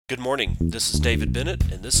Good morning. This is David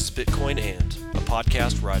Bennett, and this is Bitcoin And, a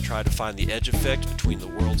podcast where I try to find the edge effect between the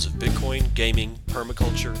worlds of Bitcoin, gaming,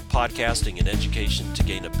 permaculture, podcasting, and education to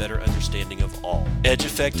gain a better understanding of all. Edge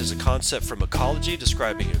effect is a concept from ecology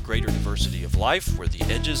describing a greater diversity of life where the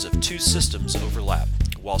edges of two systems overlap.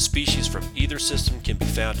 While species from either system can be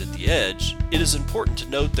found at the edge, it is important to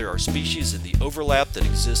note there are species in the overlap that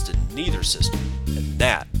exist in neither system, and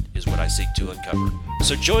that is what I seek to uncover.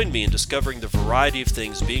 So join me in discovering the variety of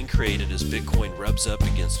things being created as Bitcoin rubs up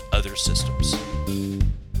against other systems.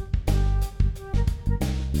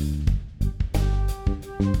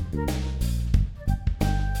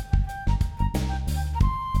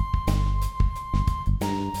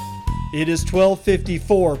 It is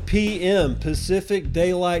 12:54 p.m. Pacific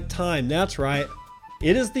Daylight Time. That's right.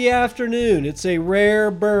 It is the afternoon. It's a rare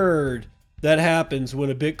bird that happens when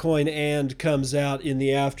a Bitcoin And comes out in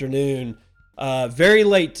the afternoon. Very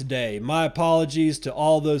late today. My apologies to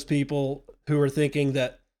all those people who are thinking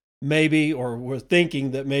that maybe, or were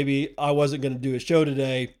thinking that maybe I wasn't going to do a show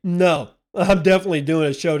today. No, I'm definitely doing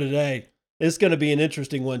a show today. It's going to be an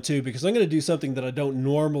interesting one too, because I'm going to do something that I don't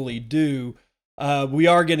normally do. We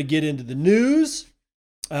are going to get into the news.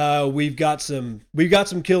 We've got some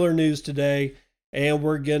killer news today, and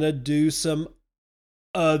we're going to do some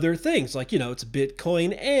other things, like, it's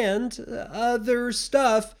Bitcoin and other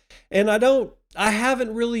stuff. And I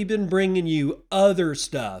haven't really been bringing you other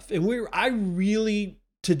stuff. And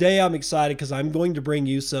today I'm excited because I'm going to bring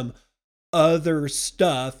you some other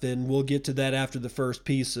stuff, and we'll get to that after the first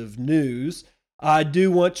piece of news. I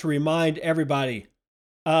do want to remind everybody,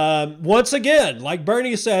 once again, like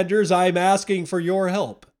Bernie Sanders, I'm asking for your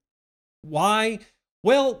help. Why?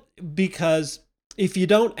 Well, because if you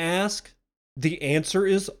don't ask, the answer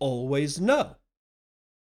is always no.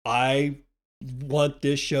 I want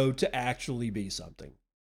this show to actually be something.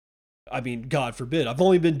 I mean, God forbid. I've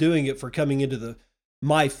only been doing it for coming into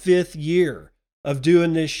my 5th year of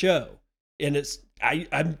doing this show. And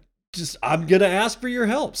I'm going to ask for your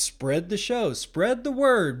help. Spread the show. Spread the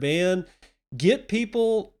word, man. Get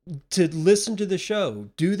people to listen to the show.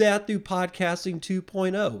 Do that through Podcasting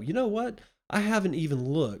 2.0. You know what? I haven't even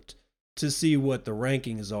looked to see what the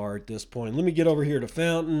rankings are at this point. Let me get over here to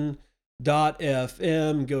Fountain.fm,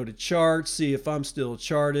 go to charts, see if I'm still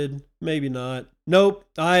charted. Maybe not. Nope,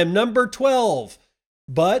 I am number 12.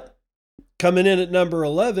 But coming in at number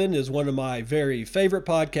 11 is one of my very favorite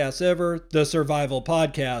podcasts ever, the Survival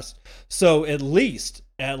Podcast. So at least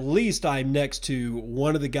I'm next to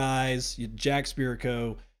one of the guys, Jack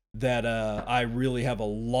Spirko, that I really have a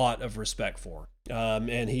lot of respect for.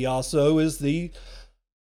 And he also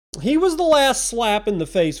he was the last slap in the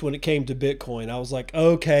face when it came to Bitcoin. I was like,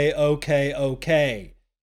 okay.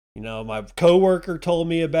 My coworker told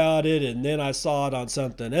me about it, and then I saw it on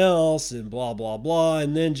something else, and blah, blah, blah.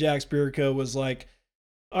 And then Jack Spirko was like,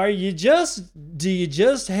 do you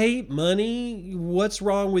just hate money? What's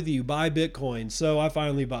wrong with you? Buy Bitcoin. So I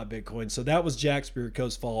finally bought Bitcoin. So that was Jack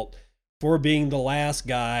Spirko's fault for being the last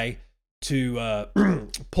guy to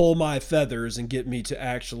pull my feathers and get me to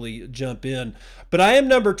actually jump in. But I am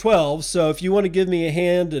number 12, so if you want to give me a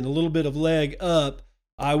hand and a little bit of leg up,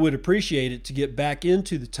 I would appreciate it to get back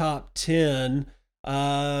into the top 10. Do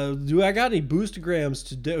I got any boostograms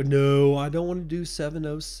to do? No, I don't want to do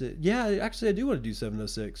 706. Yeah, actually, I do want to do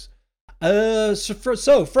 706. So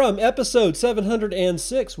from episode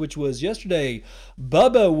 706, which was yesterday,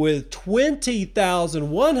 Bubba with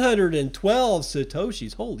 20,112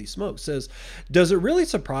 Satoshis, holy smoke, says, does it really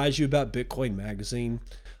surprise you about Bitcoin Magazine?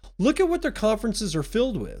 Look at what their conferences are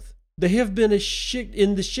filled with. They have been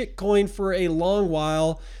in the shitcoin for a long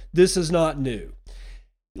while. This is not new.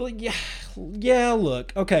 Yeah,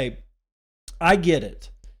 look, okay, I get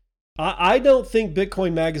it. I don't think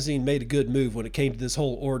Bitcoin Magazine made a good move when it came to this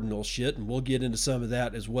whole ordinal shit, and we'll get into some of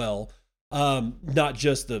that as well. Not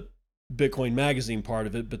just the Bitcoin Magazine part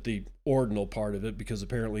of it, but the ordinal part of it, because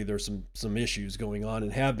apparently there's some issues going on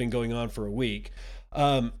and have been going on for a week.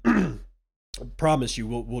 Promise you,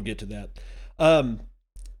 we'll get to that.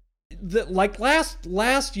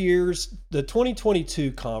 Last year's, the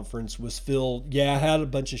 2022 conference was filled, had a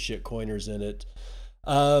bunch of shitcoiners in it.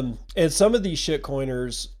 And some of these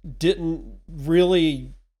shitcoiners didn't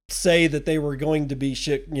really say that they were going to be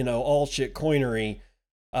all shitcoinery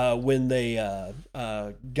when they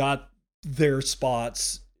got their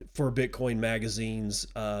spots for Bitcoin Magazine's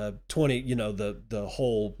the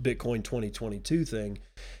whole Bitcoin 2022 thing.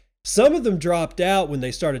 Some of them dropped out when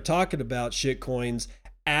they started talking about shitcoins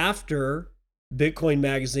after Bitcoin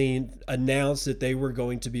Magazine announced that they were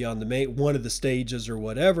going to be on the one of the stages or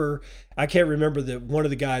whatever. I can't remember one of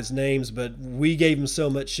the guys' names, but we gave him so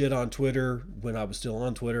much shit on Twitter when I was still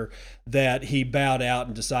on Twitter that he bowed out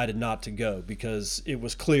and decided not to go because it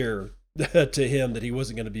was clear to him that he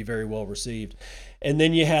wasn't going to be very well received. And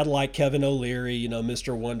then you had like Kevin O'Leary,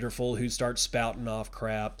 Mr. Wonderful, who starts spouting off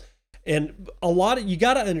crap. And you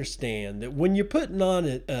got to understand that when you're putting on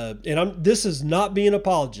it, this is not being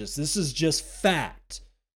apologist, this is just fact.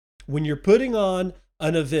 When you're putting on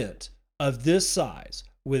an event of this size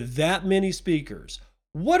with that many speakers,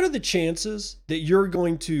 what are the chances that you're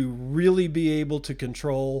going to really be able to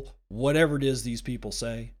control whatever it is these people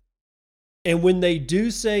say? And when they do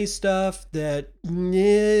say stuff that,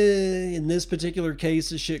 in this particular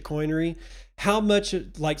case is shitcoinery, how much,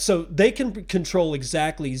 so they can control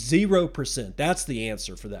exactly 0%. That's the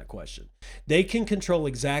answer for that question. They can control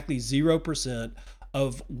exactly 0%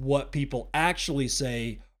 of what people actually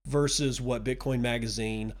say versus what Bitcoin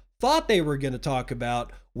Magazine thought they were going to talk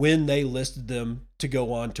about when they listed them to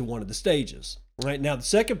go on to one of the stages. Right now, the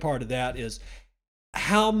second part of that is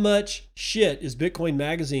how much shit is Bitcoin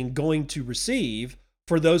Magazine going to receive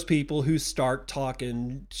for those people who start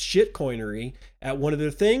talking shitcoinery at one of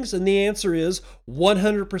their things? And the answer is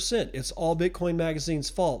 100%. It's all Bitcoin Magazine's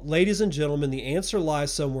fault. Ladies and gentlemen, the answer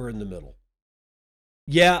lies somewhere in the middle.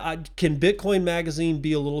 Yeah, can Bitcoin Magazine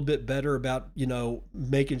be a little bit better about,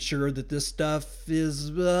 making sure that this stuff is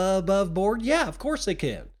above board? Yeah, of course they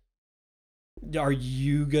can. Are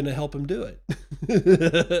you going to help them do it?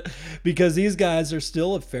 Because these guys are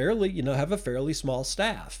still have a fairly small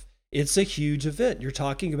staff. It's a huge event. You're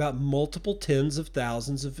talking about multiple tens of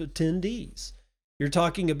thousands of attendees. You're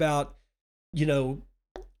talking about,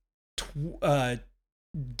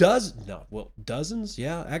 dozens.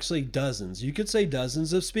 Yeah, actually dozens. You could say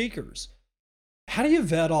dozens of speakers. How do you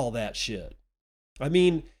vet all that shit? I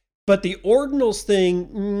mean, but the ordinals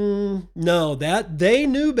thing, no, that they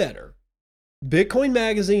knew better. Bitcoin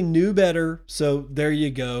Magazine knew better. So there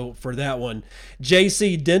you go for that one.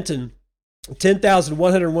 JC Denton,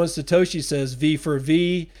 10,101 Satoshi says V for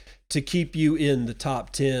V to keep you in the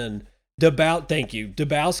top 10. Thank you.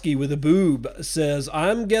 Dabowski with a boob says,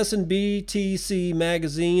 I'm guessing BTC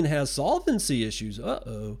Magazine has solvency issues.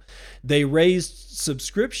 Uh-oh. They raised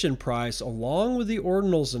subscription price along with the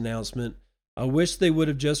ordinals announcement. I wish they would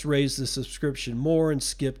have just raised the subscription more and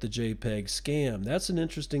skipped the JPEG scam. That's an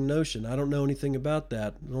interesting notion. I don't know anything about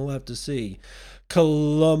that. We'll have to see.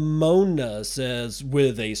 Kalamona says,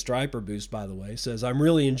 with a striper boost, by the way, says, I'm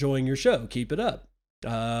really enjoying your show. Keep it up.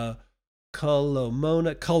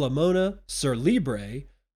 Kalamona, Sir Libre.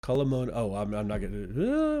 Kalamona. Oh, I'm not going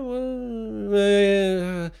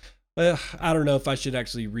to. I don't know if I should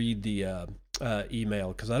actually read the email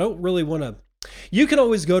because I don't really want to. You can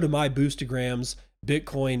always go to my Boostagrams,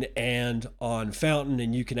 Bitcoin, and on Fountain,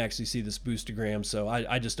 and you can actually see this Boostagram. So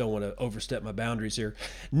I just don't want to overstep my boundaries here.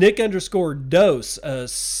 Nick_Dose,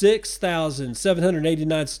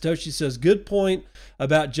 6,789 Satoshi says, good point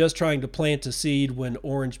about just trying to plant a seed when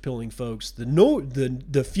orange pilling, folks.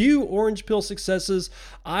 The few orange pill successes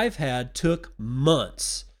I've had took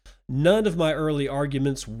months. None of my early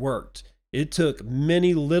arguments worked. It took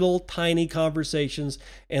many little tiny conversations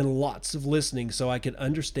and lots of listening so I could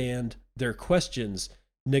understand their questions.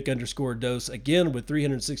 Nick_Dose, again with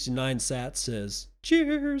 369 sats, says,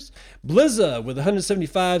 cheers. Blizza with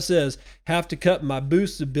 175 says, have to cut my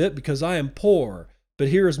boost a bit because I am poor, but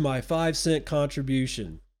here is my 5-cent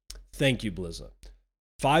contribution. Thank you, Blizza.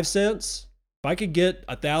 5 cents? If I could get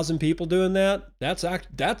 1,000 people doing that, that's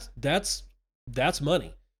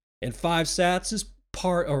money. And 5 sats is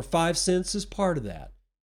 5 cents is part of that.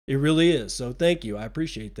 It really is. So thank you. I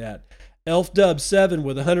appreciate that. ElfDub7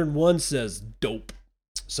 with 101 says, dope.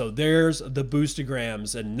 So there's the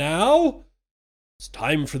Boostagrams. And now it's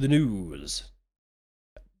time for the news.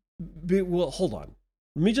 Well, hold on.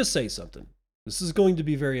 Let me just say something. This is going to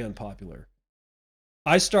be very unpopular.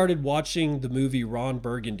 I started watching the movie Ron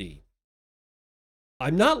Burgundy.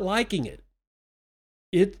 I'm not liking it.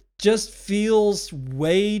 It just feels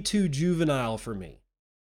way too juvenile for me.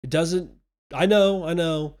 It doesn't, I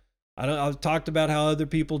know. I've talked about how other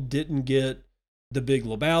people didn't get The Big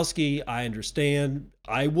Lebowski. I understand.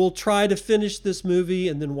 I will try to finish this movie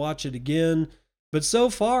and then watch it again. But so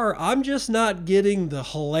far, I'm just not getting the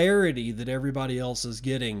hilarity that everybody else is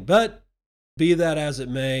getting. But be that as it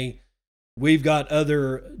may, we've got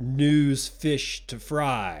other news fish to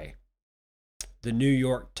fry. The New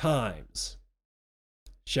York Times.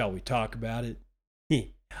 Shall we talk about it?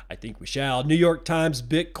 I think we shall. New York Times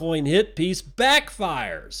Bitcoin hit piece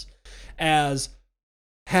backfires as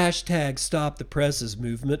hashtag Stop the Presses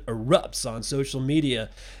movement erupts on social media.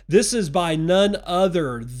 This is by none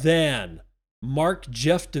other than Mark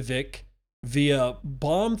Jeftovic via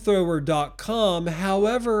bombthrower.com.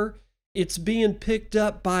 However, it's being picked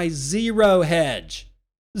up by Zero Hedge.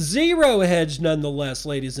 Zero Hedge, nonetheless,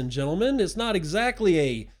 ladies and gentlemen. It's not exactly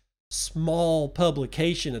a small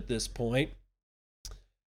publication at this point.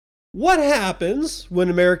 What happens when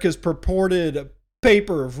America's purported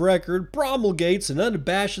paper of record promulgates an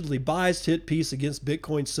unabashedly biased hit piece against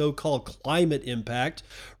Bitcoin's so-called climate impact,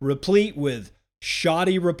 replete with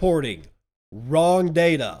shoddy reporting, wrong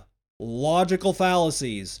data, logical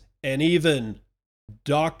fallacies, and even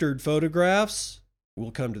doctored photographs?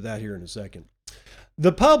 We'll come to that here in a second.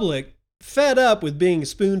 The public, fed up with being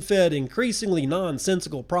spoon-fed increasingly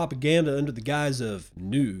nonsensical propaganda under the guise of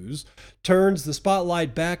news, turns the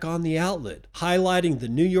spotlight back on the outlet, highlighting the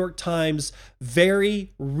New York Times'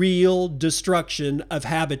 very real destruction of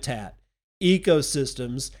habitat,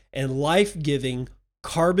 ecosystems, and life-giving,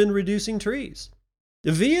 carbon-reducing trees.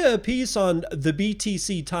 Via a piece on the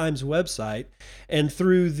BTC Times website and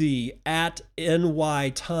through the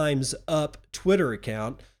 @NYTimesUp Twitter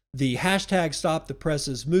account, the hashtag Stop the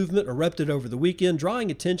Presses movement erupted over the weekend,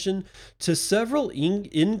 drawing attention to several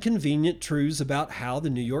inconvenient truths about how the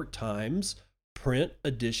New York Times print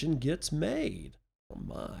edition gets made. Oh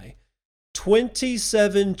my.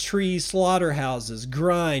 27 tree slaughterhouses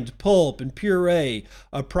grind, pulp, and puree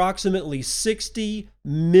approximately 60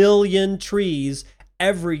 million trees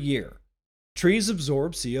every year. Trees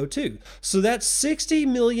absorb CO2. So that's 60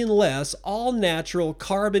 million less all-natural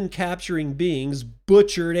carbon-capturing beings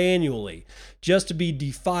butchered annually, just to be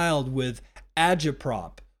defiled with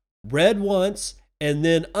agitprop, read once, and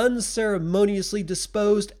then unceremoniously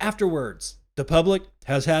disposed afterwards. The public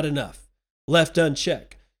has had enough. Left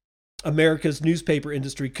unchecked, America's newspaper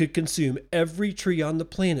industry could consume every tree on the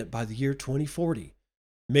planet by the year 2040.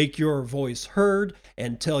 Make your voice heard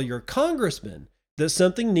and tell your congressman that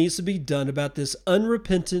something needs to be done about this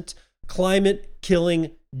unrepentant,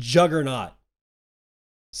 climate-killing juggernaut.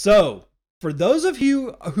 So, for those of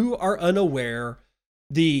you who are unaware,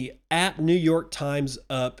 the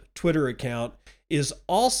 @NewYorkTimesUp Twitter account is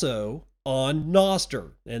also on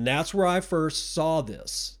Nostr, and that's where I first saw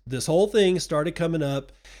this. This whole thing started coming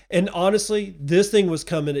up, and honestly, this thing was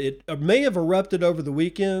coming. It may have erupted over the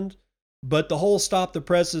weekend, but the whole Stop the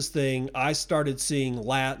Presses thing, I started seeing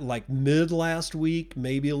like mid last week,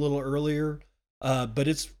 maybe a little earlier, but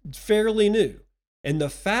it's fairly new. And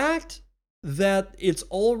the fact that it's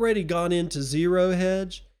already gone into Zero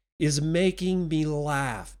Hedge is making me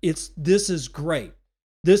laugh. This is great.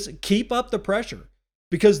 Keep up the pressure,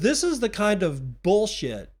 because this is the kind of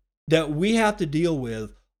bullshit that we have to deal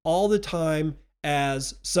with all the time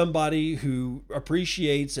as somebody who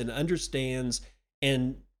appreciates and understands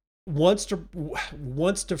and wants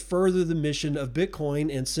to further the mission of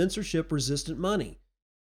Bitcoin and censorship-resistant money,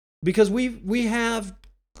 because we've had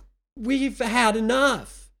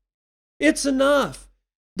enough. It's enough.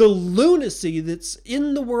 The lunacy that's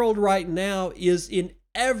in the world right now is in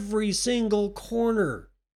every single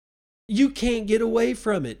corner. You can't get away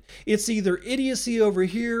from it. It's either idiocy over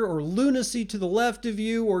here or lunacy to the left of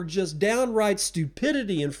you, or just downright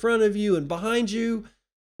stupidity in front of you, and behind you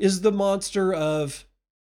is the monster of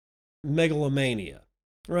megalomania,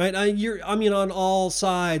 right? On all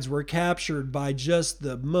sides, we're captured by just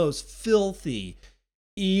the most filthy,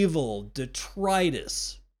 evil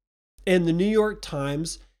detritus. And the New York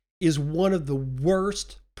Times is one of the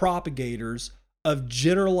worst propagators of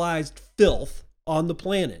generalized filth on the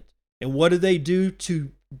planet. And what do they do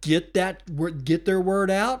to get their word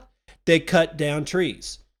out? They cut down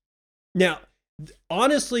trees. Now,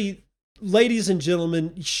 honestly, ladies and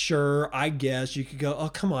gentlemen, sure, I guess you could go, oh,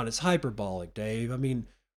 come on, it's hyperbolic, Dave. I mean,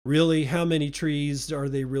 really, how many trees are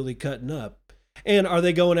they really cutting up? And are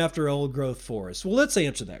they going after old growth forests? Well, let's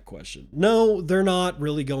answer that question. No, they're not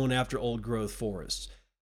really going after old growth forests.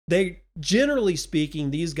 Generally speaking,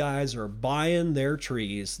 these guys are buying their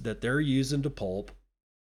trees that they're using to pulp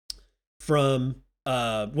from,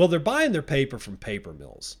 they're buying their paper from paper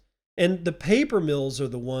mills. And the paper mills are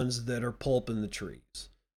the ones that are pulping the trees.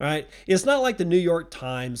 Right? It's not like the New York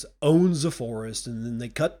Times owns a forest and then they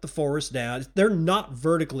cut the forest down. They're not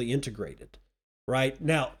vertically integrated, right?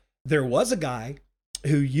 Now, there was a guy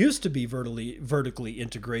who used to be vertically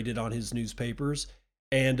integrated on his newspapers,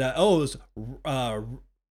 and it was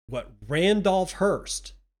Randolph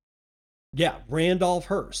Hearst. Yeah, Randolph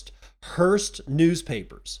Hearst. Hearst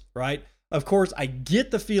newspapers, right? Of course, I get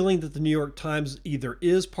the feeling that the New York Times either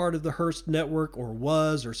is part of the Hearst network or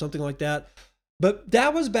was, or something like that. But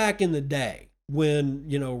that was back in the day when,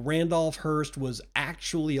 Randolph Hearst was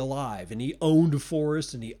actually alive, and he owned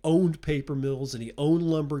forests, and he owned paper mills, and he owned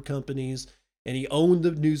lumber companies, and he owned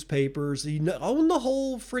the newspapers. He owned the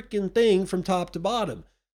whole freaking thing from top to bottom.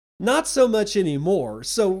 Not so much anymore.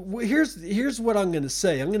 So here's what I'm going to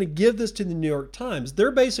say. I'm going to give this to the New York Times.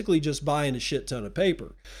 They're basically just buying a shit ton of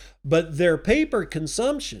paper, but their paper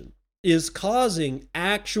consumption is causing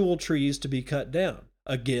actual trees to be cut down.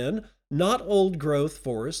 Again, not old growth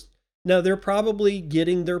forests. Now, they're probably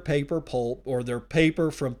getting their paper pulp or their paper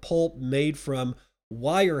from pulp made from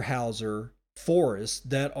Weyerhaeuser forests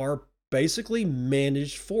that are basically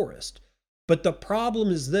managed forest. But the problem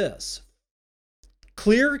is this.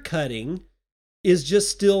 Clear cutting is just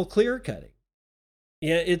still clear cutting.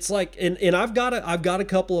 Yeah, it's like, and I've got a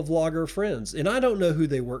couple of logger friends, and I don't know who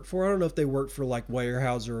they work for. I don't know if they work for like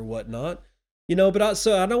Weyerhaeuser or whatnot, but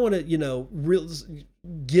I don't want to,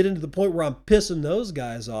 get into the point where I'm pissing those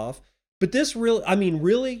guys off. But this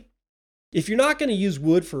really, if you're not going to use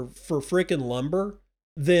wood for freaking lumber,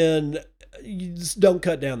 then you just don't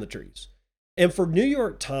cut down the trees. And for New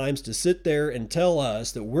York Times to sit there and tell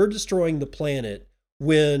us that we're destroying the planet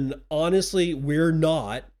when honestly we're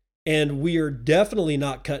not, and we are definitely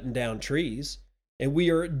not cutting down trees, and we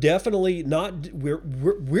are definitely not,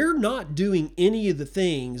 we're not doing any of the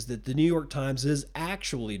things that the New York Times is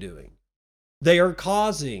actually doing. They are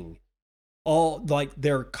causing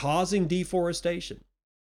they're causing deforestation,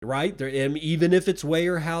 right? And even if it's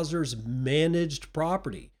Weyerhaeuser's managed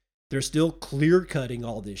property, they're still clear cutting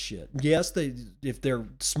all this shit. Yes, if they're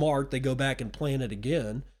smart, they go back and plant it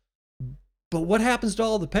again. But what happens to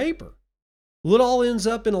all the paper? Well, it all ends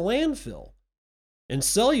up in a landfill. And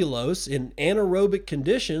cellulose in anaerobic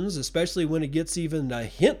conditions, especially when it gets even a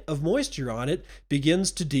hint of moisture on it,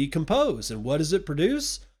 begins to decompose. And what does it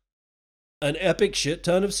produce? An epic shit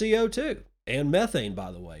ton of CO2 and methane,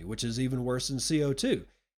 by the way, which is even worse than CO2.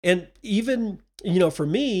 And even, for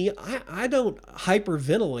me, I don't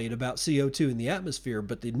hyperventilate about CO2 in the atmosphere,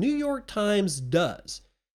 but the New York Times does.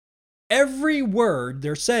 Every word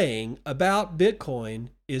they're saying about Bitcoin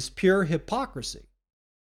is pure hypocrisy.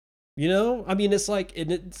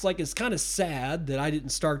 It's kind of sad that I didn't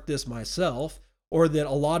start this myself, or that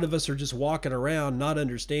a lot of us are just walking around not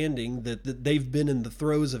understanding that they've been in the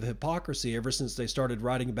throes of hypocrisy ever since they started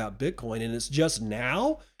writing about Bitcoin. And it's just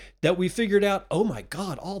now that we figured out, oh my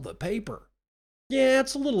God, all the paper. Yeah,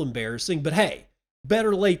 it's a little embarrassing, but hey,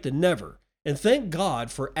 better late than never. And thank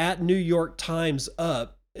God for @NewYorkTimesUp,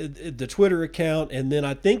 the Twitter account, and then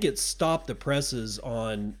I think it's Stop the Presses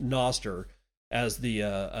on Nostr as the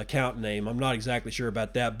account name. I'm not exactly sure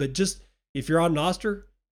about that, but just if you're on Nostr,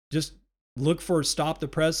 just look for Stop the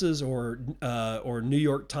Presses or New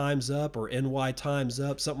York Times Up or NY Times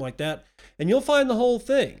Up, something like that, and you'll find the whole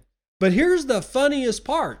thing. But here's the funniest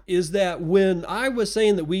part is that when I was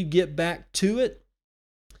saying that we'd get back to it,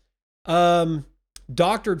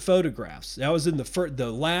 doctored photographs. That was in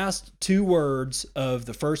the last two words of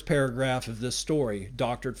the first paragraph of this story,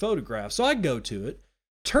 doctored photographs. So I go to it.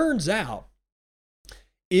 Turns out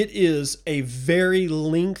it is a very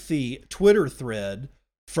lengthy Twitter thread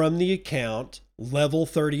from the account Level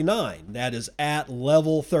 39. That is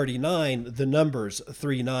 @Level 39, the numbers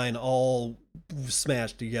 39 all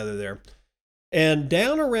smashed together there. And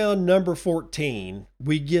down around number 14,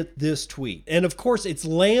 we get this tweet. And of course, it's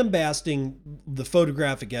lambasting the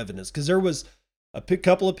photographic evidence, because there was a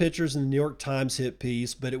couple of pictures in the New York Times hit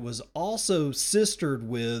piece, but it was also sistered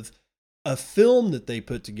with a film that they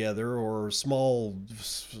put together, or small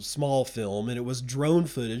film, and it was drone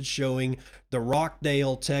footage showing the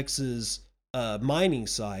Rockdale, Texas mining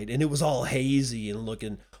site, and it was all hazy and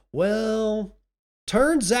looking, well,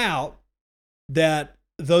 turns out that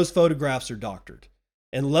those photographs are doctored.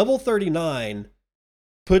 And Level 39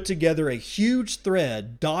 put together a huge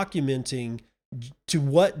thread documenting to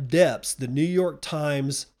what depths the New York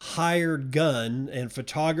Times hired gun and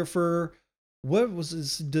photographer. What was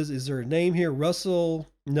this? Is there a name here? Russell?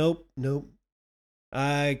 Nope.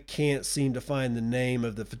 I can't seem to find the name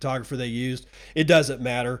of the photographer they used. It doesn't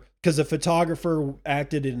matter, because the photographer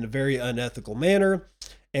acted in a very unethical manner.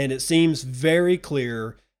 And it seems very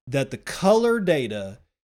clear that the color data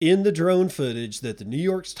in the drone footage that the New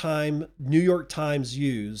York Times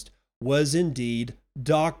used was indeed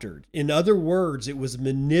doctored. In other words, it was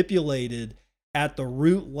manipulated at the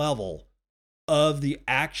root level of the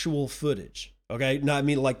actual footage. Okay. Now, I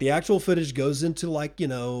mean, like, the actual footage goes into, like,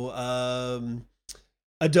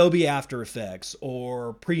 Adobe After Effects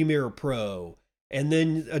or Premiere Pro. And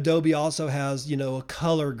then Adobe also has, a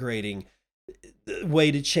color grading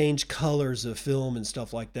way to change colors of film and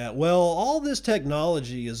stuff like that. Well, all this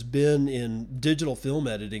technology has been in digital film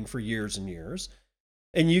editing for years and years.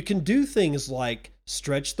 And you can do things like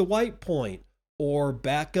stretch the white point or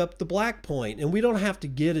back up the black point. And we don't have to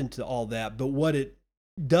get into all that, but what it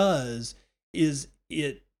does is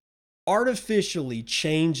it artificially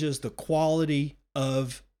changes the quality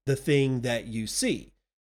of the thing that you see.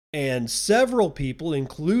 And several people,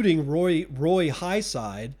 including Roy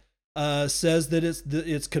Highside, says that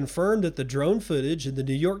it's confirmed that the drone footage in the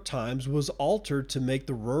New York Times was altered to make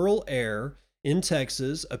the rural air in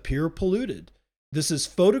Texas appear polluted. This is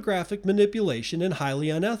photographic manipulation and highly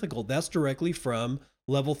unethical. That's directly from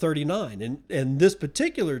Level 39. And this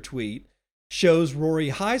particular tweet shows Rory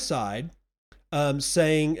Highside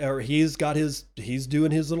saying, or he's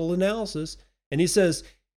doing his little analysis, and he says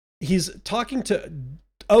he's talking to,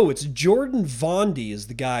 it's Jordan Vondy is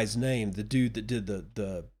the guy's name, the dude that did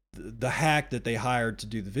the hack that they hired to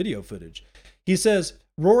do the video footage. He says,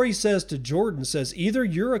 Rory says to Jordan, either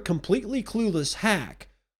you're a completely clueless hack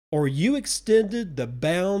or you extended the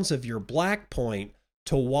bounds of your black point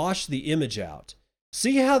to wash the image out.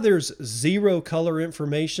 See how there's zero color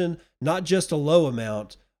information, not just a low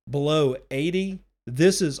amount, below 80?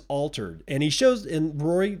 This is altered. And he shows, and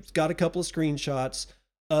Rory's got a couple of screenshots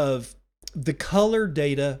of the color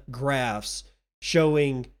data graphs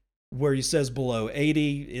showing where he says below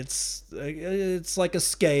 80. It's like a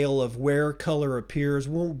scale of where color appears.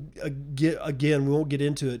 We won't get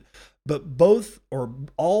into it. But both or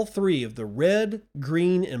all three of the red,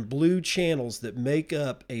 green, and blue channels that make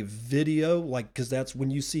up a video, because that's when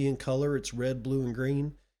you see in color, it's red, blue, and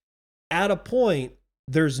green. At a point,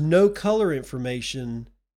 there's no color information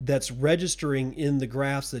that's registering in the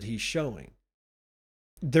graphs that he's showing.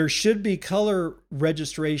 There should be color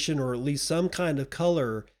registration, or at least some kind of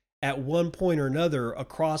color at one point or another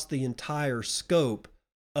across the entire scope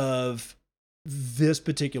of this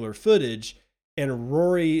particular footage. And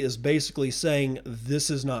Rory is basically saying this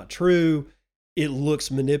is not true. It looks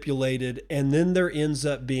manipulated. And then there ends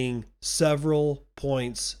up being several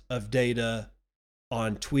points of data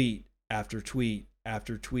on tweet after tweet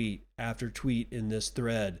after tweet after tweet in this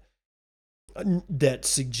thread that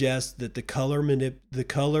suggests that the color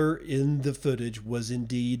in the footage was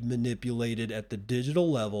indeed manipulated at the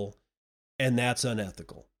digital level, and that's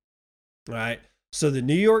unethical. All right. So the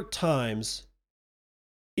New York Times,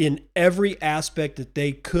 in every aspect that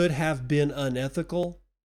they could have been unethical,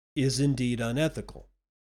 is indeed unethical.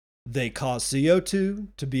 They cause CO2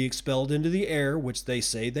 to be expelled into the air, which they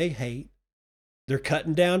say they hate. They're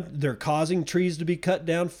causing trees to be cut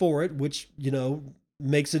down for it, which,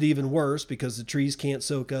 makes it even worse because the trees can't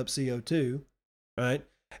soak up CO2, right?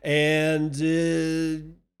 And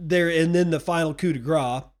then the final coup de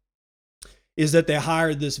grace is that they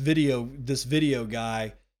hired this video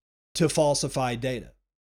guy to falsify data,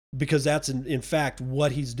 because that's in fact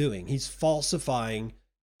what he's doing. He's falsifying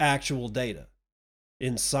actual data.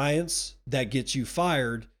 In science, that gets you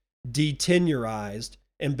fired, detenurized,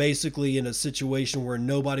 and basically in a situation where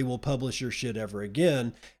nobody will publish your shit ever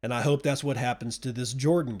again. And I hope that's what happens to this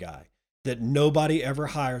Jordan guy, that nobody ever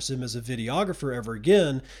hires him as a videographer ever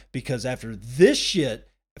again, because after this shit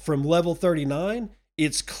from Level 39,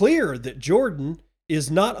 it's clear that Jordan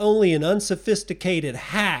is not only an unsophisticated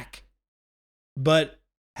hack, but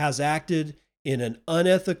has acted in an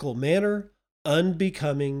unethical manner,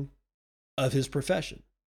 unbecoming of his profession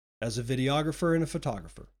as a videographer and a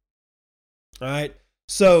photographer. All right.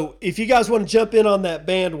 So if you guys want to jump in on that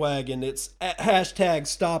bandwagon, it's hashtag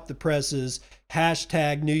stop the presses,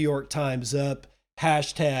 hashtag New York Times up,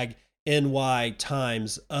 hashtag NY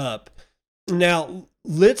Times up. Now,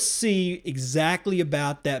 let's see exactly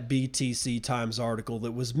about that BTC Times article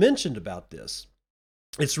that was mentioned about this.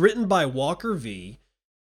 It's written by Walker V,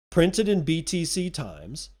 printed in BTC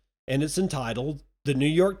Times, and it's entitled, "The New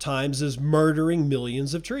York Times is Murdering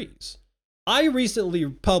Millions of Trees." I recently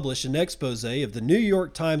published an expose of the New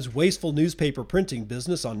York Times wasteful newspaper printing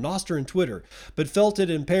business on Nostr and Twitter, but felt it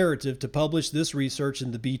imperative to publish this research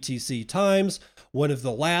in the BTC Times, one of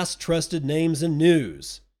the last trusted names in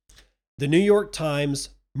news. The New York Times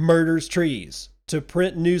murders trees to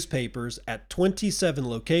print newspapers at 27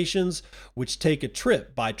 locations, which take a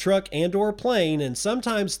trip by truck and or plane, and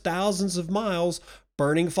sometimes thousands of miles,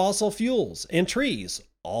 burning fossil fuels and trees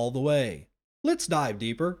all the way. Let's dive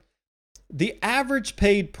deeper. The average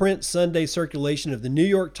paid print Sunday circulation of the New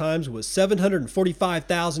York Times was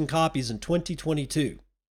 745,000 copies in 2022.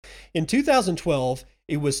 In 2012,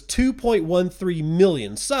 it was 2.13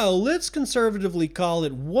 million. So let's conservatively call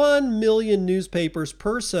it 1 million newspapers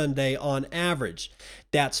per Sunday on average.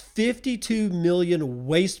 That's 52 million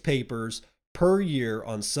waste papers per year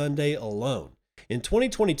on Sunday alone. In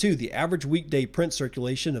 2022, the average weekday print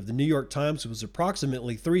circulation of the New York Times was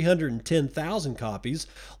approximately 310,000 copies,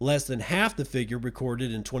 less than half the figure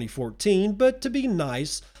recorded in 2014, but to be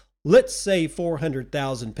nice, let's say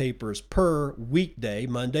 400,000 papers per weekday,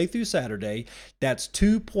 Monday through Saturday. That's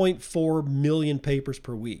 2.4 million papers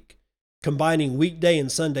per week. Combining weekday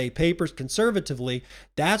and Sunday papers conservatively,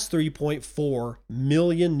 that's 3.4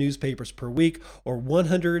 million newspapers per week, or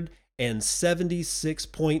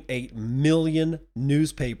 176.8 million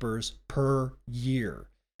newspapers per year.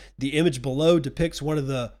 The image below depicts one of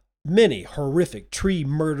the many horrific tree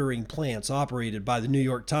murdering plants operated by the New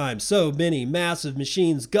York Times. So many massive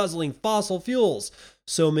machines guzzling fossil fuels.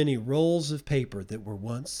 So many rolls of paper that were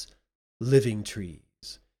once living trees.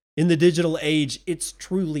 In the digital age, it's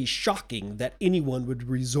truly shocking that anyone would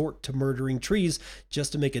resort to murdering trees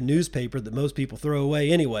just to make a newspaper that most people throw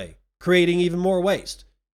away anyway, creating even more waste.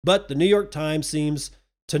 But the New York Times seems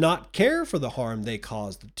to not care for the harm they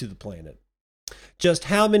caused to the planet. Just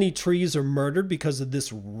how many trees are murdered because of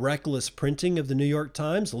this reckless printing of the New York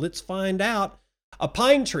Times? Let's find out. A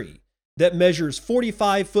pine tree that measures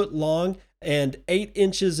 45 foot long and 8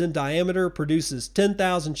 inches in diameter produces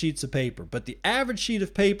 10,000 sheets of paper. But the average sheet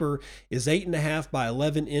of paper is 8.5 by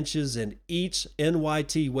 11 inches, and each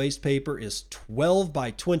NYT waste paper is 12 by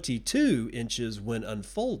 22 inches when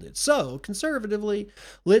unfolded. So, conservatively,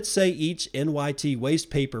 let's say each NYT waste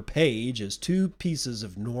paper page is 2 pieces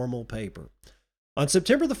of normal paper. On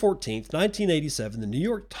September the 14th, 1987, the New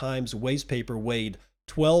York Times waste paper weighed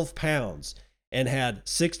 12 pounds and had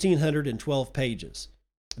 1,612 pages.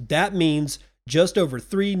 That means just over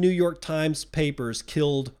 3 New York Times papers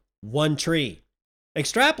killed 1 tree.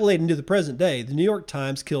 Extrapolating to the present day, the New York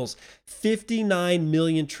Times kills 59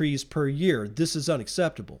 million trees per year. This is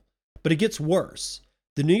unacceptable. But it gets worse.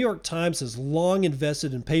 The New York Times has long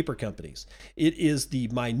invested in paper companies. It is the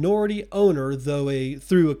minority owner,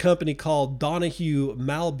 through a company called Donahue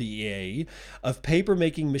Malbier, of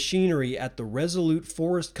paper-making machinery at the Resolute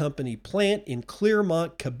Forest Company plant in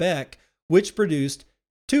Clermont, Quebec, which produced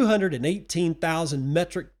 218,000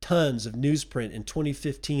 metric tons of newsprint in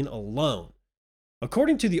 2015 alone.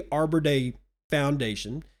 According to the Arbor Day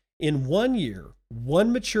Foundation, in 1 year,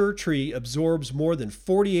 1 mature tree absorbs more than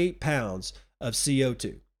 48 pounds of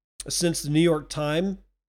CO2. Since the New York Times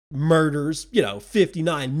murders,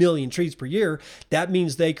 59 million trees per year, that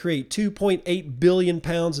means they create 2.8 billion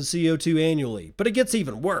pounds of CO2 annually. But it gets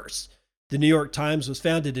even worse. The New York Times was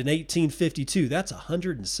founded in 1852. That's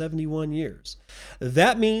 171 years.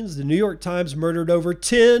 That means the New York Times murdered over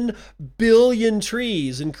 10 billion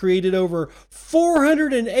trees and created over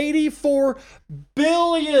 484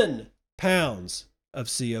 billion pounds of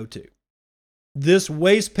CO2. This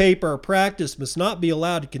waste paper practice must not be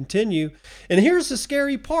allowed to continue. And here's the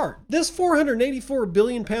scary part. This 484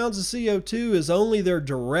 billion pounds of CO2 is only their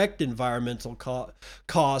direct environmental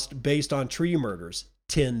cost based on tree murders.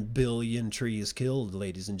 10 billion trees killed,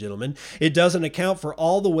 ladies and gentlemen. It doesn't account for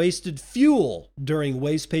all the wasted fuel during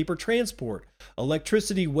waste paper transport,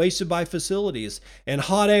 electricity wasted by facilities, and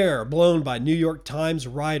hot air blown by New York Times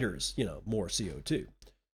writers. More CO2.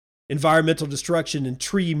 Environmental destruction and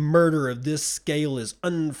tree murder of this scale is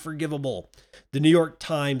unforgivable. The New York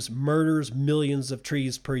Times murders millions of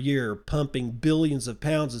trees per year, pumping billions of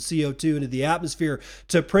pounds of CO2 into the atmosphere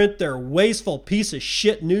to print their wasteful piece of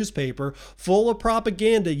shit newspaper full of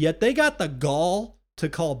propaganda, yet they got the gall to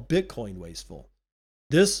call Bitcoin wasteful.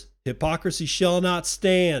 This hypocrisy shall not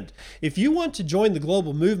stand. If you want to join the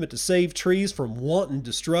global movement to save trees from wanton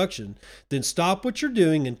destruction, then stop what you're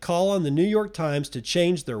doing and call on the New York Times to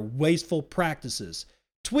change their wasteful practices.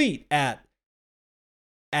 Tweet at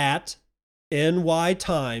NY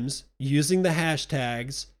Times using the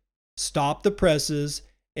hashtags Stop the Presses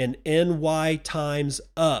and NY Times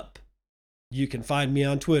Up. You can find me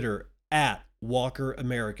on Twitter at Walker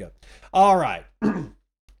America. All right.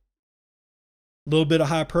 Little bit of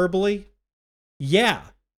hyperbole? Yeah.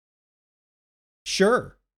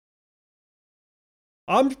 Sure.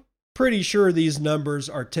 I'm pretty sure these numbers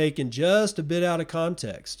are taken just a bit out of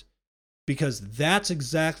context, because that's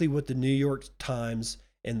exactly what the New York Times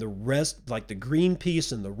and the rest, like the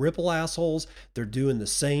Greenpeace and the Ripple assholes, they're doing the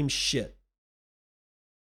same shit.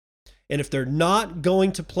 And if they're not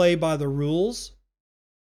going to play by the rules,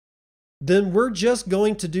 then we're just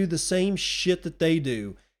going to do the same shit that they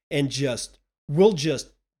do, and we'll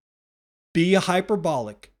just be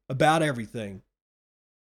hyperbolic about everything.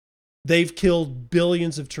 They've killed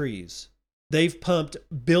billions of trees. They've pumped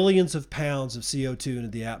billions of pounds of CO2 into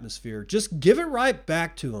the atmosphere. Just give it right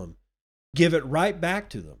back to them. Give it right back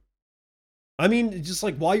to them. I mean, just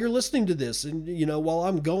like while you're listening to this and, while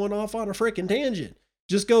I'm going off on a freaking tangent,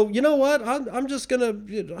 Just go, you know what? I'm just gonna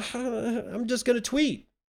I'm just gonna tweet,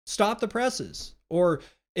 stop the presses, or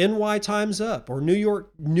NY Times Up, or New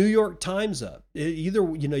York Times Up.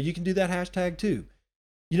 Either, you can do that hashtag too.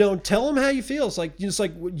 Tell them how you feel. It's like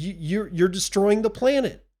you're destroying the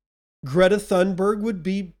planet. Greta Thunberg would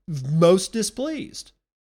be most displeased,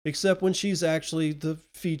 except when she's actually the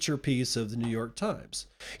feature piece of the New York Times.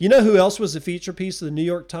 You know who else was the feature piece of the New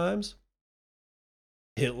York Times?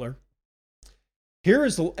 Hitler. Here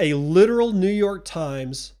is a literal New York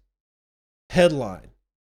Times headline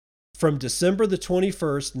from December the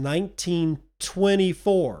 21st,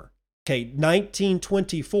 1924. Okay,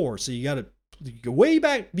 1924. So you got to go way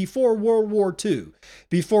back before World War II,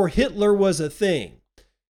 before Hitler was a thing.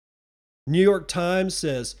 New York Times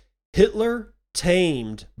says, Hitler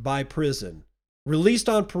tamed by prison. Released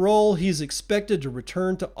on parole, he's expected to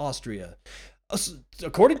return to Austria.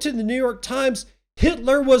 According to the New York Times,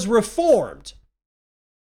 Hitler was reformed.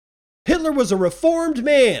 Hitler was a reformed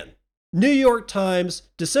man. New York Times,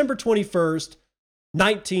 December 21st,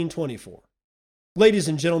 1924. Ladies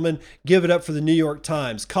and gentlemen, give it up for the New York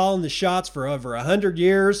Times, calling the shots for over 100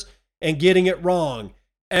 years and getting it wrong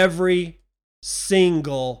every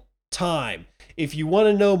single time. If you want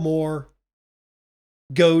to know more,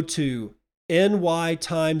 go to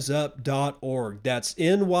nytimesup.org. That's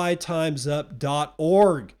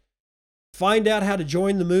nytimesup.org. Find out how to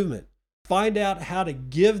join the movement. Find out how to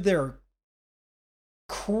give their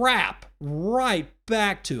crap right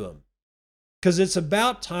back to them. Because it's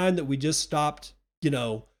about time that we just stopped,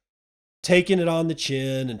 taking it on the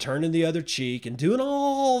chin and turning the other cheek and doing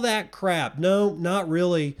all that crap. No, not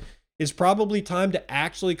really. It's probably time to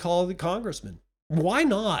actually call the congressman. Why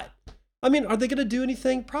not? I mean, are they going to do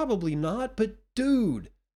anything? Probably not. But dude,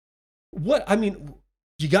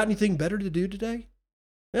 you got anything better to do today?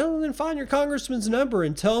 Well, then find your congressman's number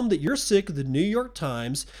and tell him that you're sick of the New York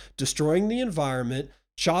Times destroying the environment,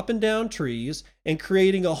 chopping down trees, and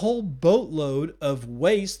creating a whole boatload of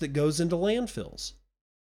waste that goes into landfills.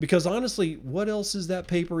 Because honestly, what else is that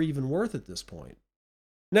paper even worth at this point?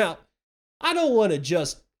 Now, I don't want to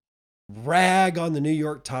just rag on the New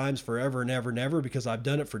York Times forever and ever and ever, because I've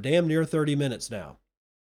done it for damn near 30 minutes now.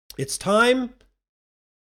 It's time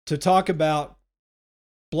to talk about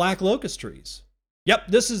black locust trees. Yep,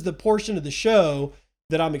 this is the portion of the show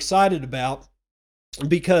that I'm excited about,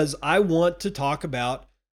 because I want to talk about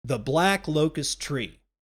the black locust tree.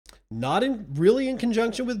 Not really in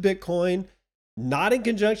conjunction with Bitcoin, not in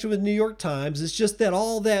conjunction with New York Times. It's just that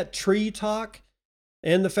all that tree talk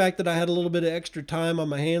and the fact that I had a little bit of extra time on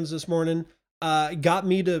my hands this morning got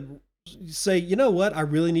me to say, you know what? I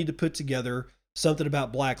really need to put together something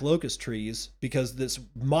about black locust trees, because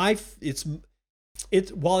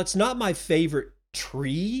while it's not my favorite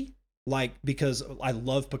tree, because I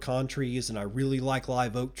love pecan trees and I really like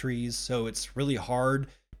live oak trees, so it's really hard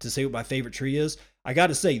to say what my favorite tree is. I got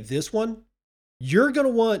to say, this one, you're going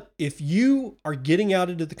to want, if you are getting out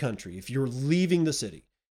into the country, if you're leaving the city,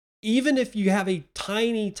 even if you have a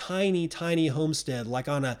tiny, tiny, tiny homestead, like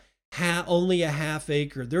on only a half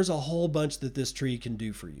acre, there's a whole bunch that this tree can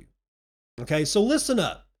do for you. Okay, so listen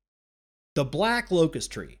up. The black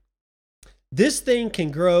locust tree. This thing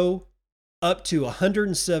can grow up to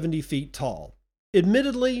 170 feet tall.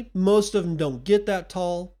 Admittedly, most of them don't get that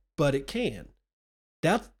tall, but it can.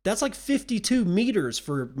 That's like 52 meters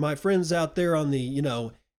for my friends out there on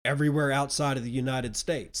the, everywhere outside of the United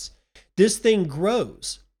States. This thing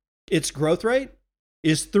grows. Its growth rate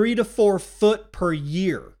is 3 to 4 foot per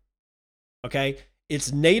year. Okay.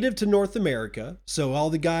 It's native to North America. So all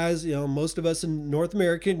the guys, most of us in North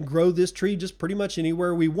America can grow this tree just pretty much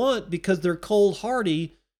anywhere we want, because they're cold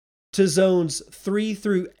hardy to zones 3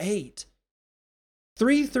 through 8.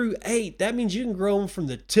 3 through 8. That means you can grow them from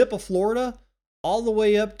the tip of Florida all the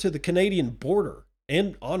way up to the Canadian border,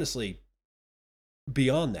 and honestly,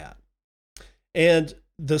 beyond that. And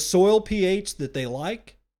the soil pH that they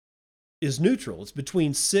like is neutral. It's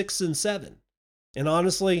between 6 and 7. And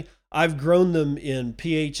honestly, I've grown them in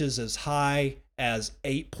pHs as high as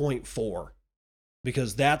 8.4,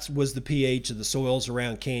 because that was the pH of the soils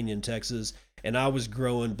around Canyon, Texas. And I was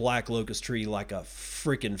growing black locust tree like a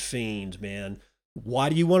freaking fiend, man. Why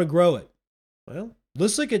do you want to grow it? Well,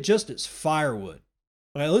 let's look at just its firewood.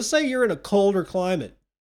 All right, let's say you're in a colder climate.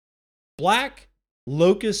 Black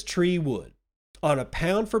locust tree wood on a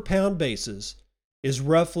pound for pound basis is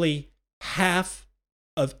roughly half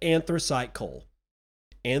of anthracite coal.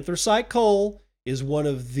 Anthracite coal is one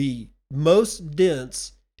of the most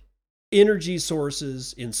dense energy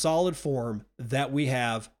sources in solid form that we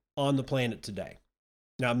have on the planet today.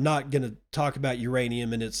 Now, I'm not going to talk about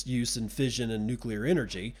uranium and its use in fission and nuclear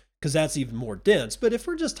energy, because that's even more dense. But if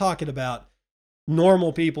we're just talking about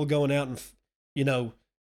normal people going out and,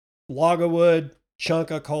 log of wood,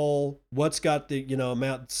 chunk of coal, what's got the,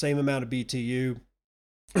 same amount of BTU,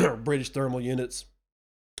 British thermal units,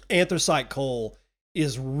 anthracite coal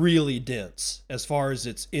is really dense as far as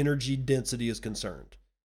its energy density is concerned.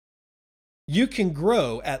 You can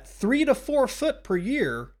grow at 3 to 4 foot per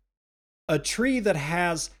year a tree that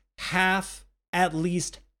has at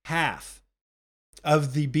least half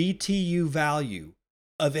of the BTU value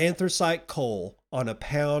of anthracite coal on a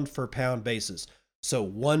pound for pound basis. So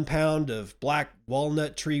 1 pound of black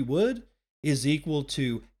walnut tree wood is equal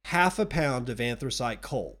to half a pound of anthracite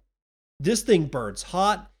coal. This thing burns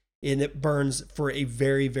hot, and it burns for a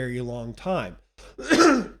very, very long time.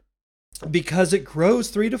 Because it grows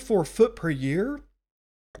 3 to 4 foot per year,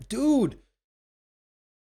 dude,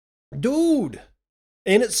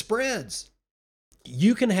 and it spreads.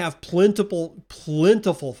 You can have plentiful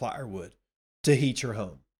firewood to heat your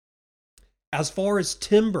home. As far as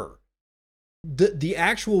timber, the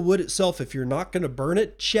actual wood itself, if you're not going to burn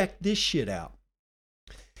it, check this shit out.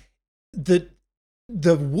 The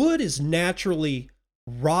wood is naturally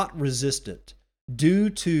rot resistant due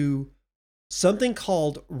to something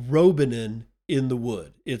called robenin in the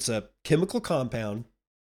wood. It's a chemical compound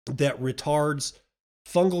that retards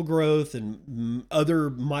fungal growth and other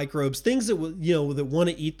microbes, things that that want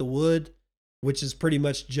to eat the wood, which is pretty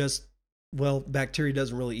much just, bacteria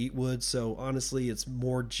doesn't really eat wood, so honestly it's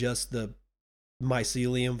more just the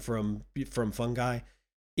mycelium from fungi.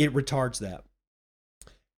 It retards that.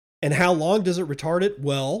 And how long does it retard it?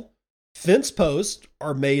 Well, fence posts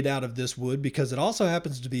are made out of this wood because it also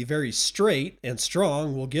happens to be very straight and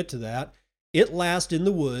strong. We'll get to that. It lasts in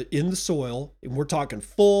the soil, and we're talking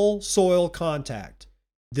full soil contact.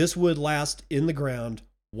 This wood lasts in the ground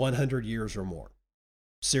 100 years or more.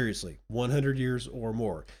 Seriously, 100 years or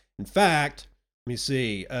more. In fact, let me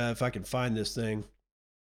see if I can find this thing.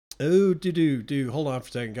 Oh, hold on for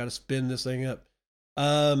a second. Got to spin this thing up.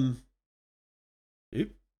 Where's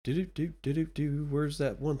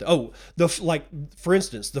that one thing? Oh, for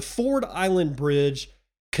instance, the Ford Island Bridge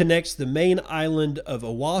connects the main island of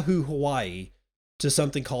Oahu, Hawaii, to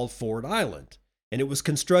something called Ford Island. And it was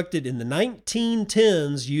constructed in the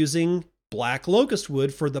 1910s using black locust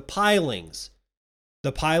wood for the pilings.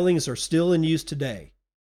 The pilings are still in use today,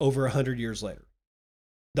 over 100 years later.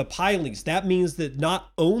 The pilings, that means that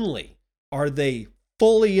not only are they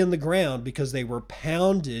fully in the ground because they were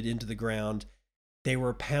pounded into the ground, they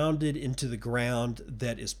were pounded into the ground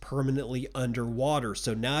that is permanently underwater.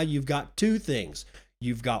 So now you've got two things.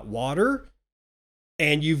 You've got water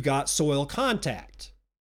and you've got soil contact.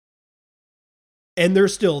 And they're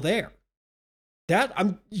still there.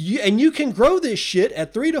 And you can grow this shit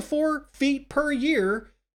at 3 to 4 feet per year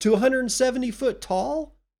to 170 foot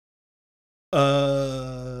tall.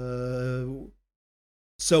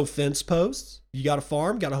 So fence posts, you got a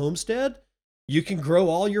farm, got a homestead, you can grow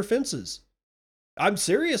all your fences. I'm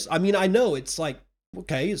serious. I mean, I know it's like,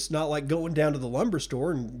 okay, it's not like going down to the lumber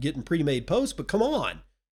store and getting pre-made posts, but come on.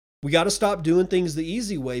 We got to stop doing things the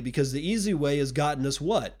easy way, because the easy way has gotten us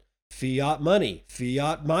what? Fiat money,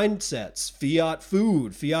 fiat mindsets, fiat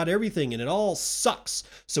food, fiat everything, and it all sucks.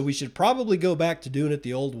 So we should probably go back to doing it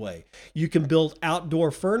the old way. You can build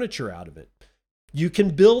outdoor furniture out of it. You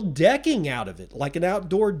can build decking out of it, like an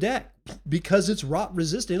outdoor deck, because it's rot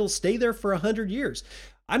resistant. It'll stay there for 100 years.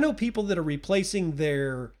 I know people that are replacing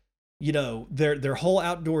their whole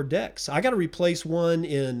outdoor decks. I got to replace one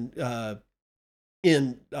in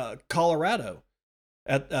Colorado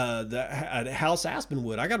at House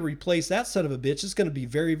Aspenwood. I got to replace that son of a bitch. It's going to be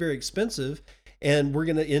very, very expensive, and we're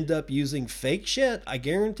going to end up using fake shit. I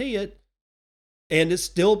guarantee it. And it's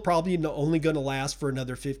still probably only going to last for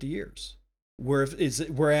another 50 years.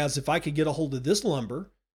 Whereas if I could get a hold of this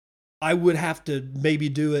lumber, I would have to maybe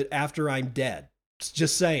do it after I'm dead.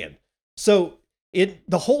 Just saying. So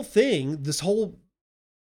the whole thing, this whole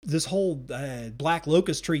black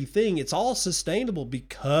locust tree thing, it's all sustainable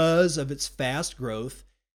because of its fast growth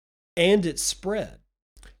and its spread.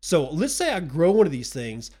 So let's say I grow one of these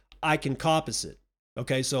things, I can coppice it.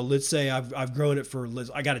 Okay, so let's say I've grown it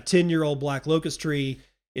I got a 10-year-old black locust tree.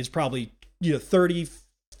 It's probably 30,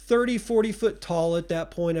 40 foot tall at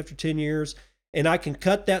that point after 10 years. And I can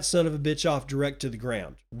cut that son of a bitch off direct to the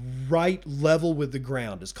ground, right level with the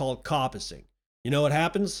ground. It's called coppicing. You know what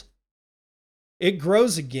happens? It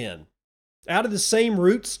grows again out of the same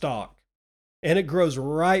root stock, and it grows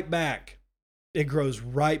right back. It grows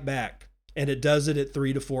right back, and it does it at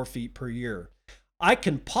 3 to 4 feet per year. I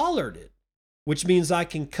can pollard it, which means I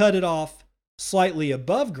can cut it off slightly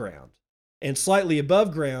above ground. And slightly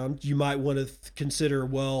above ground, you might want to consider,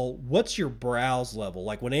 well, what's your browse level?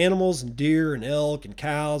 Like when animals and deer and elk and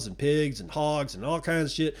cows and pigs and hogs and all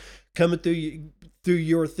kinds of shit coming through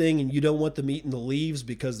your thing, and you don't want them eating the leaves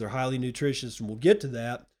because they're highly nutritious, and we'll get to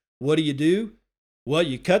that. What do? Well,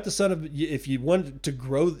 you cut the son of, if you want it to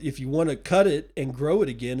grow, if you want to cut it and grow it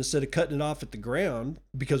again, instead of cutting it off at the ground,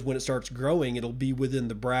 because when it starts growing, it'll be within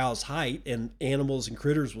the browse height, and animals and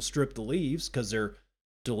critters will strip the leaves because they're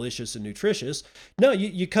delicious and nutritious. No,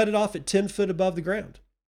 you cut it off at 10 foot above the ground.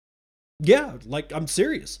 Yeah, like I'm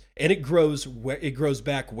serious. And it grows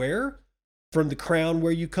back where? From the crown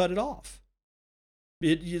where you cut it off.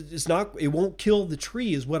 It won't kill the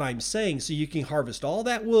tree is what I'm saying. So you can harvest all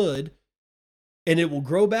that wood and it will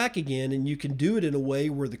grow back again, and you can do it in a way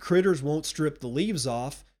where the critters won't strip the leaves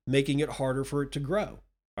off, making it harder for it to grow.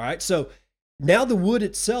 All right. So now the wood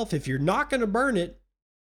itself, if you're not going to burn it,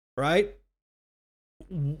 right?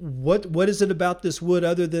 What is it about this wood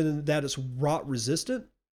other than that it's rot resistant?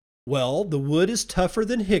 Well, the wood is tougher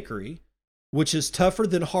than hickory, which is tougher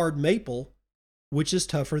than hard maple, which is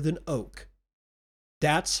tougher than oak.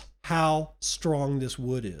 That's how strong this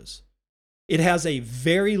wood is. It has a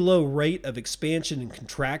very low rate of expansion and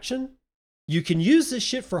contraction. You can use this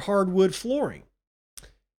shit for hardwood flooring.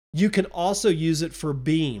 You can also use it for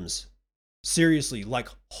beams. Seriously, like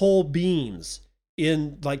whole beams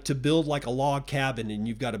in like to build like a log cabin, and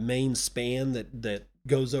you've got a main span that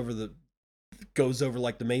goes over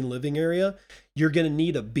like the main living area. You're going to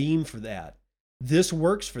need a beam for that. This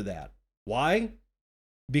works for that. Why?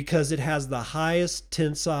 Because it has the highest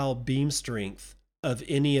tensile beam strength of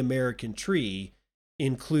any American tree,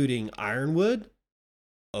 including ironwood,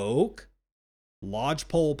 oak,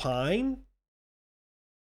 lodgepole pine.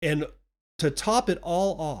 And to top it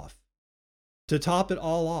all off,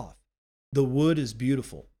 the wood is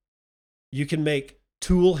beautiful. You can make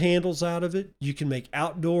tool handles out of it. You can make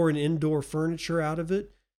outdoor and indoor furniture out of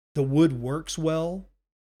it. The wood works well.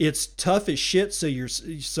 It's tough as shit,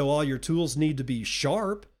 so all your tools need to be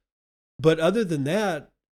sharp. But other than that,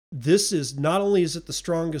 this is not only is it the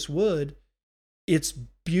strongest wood, it's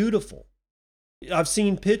beautiful. I've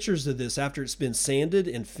seen pictures of this after it's been sanded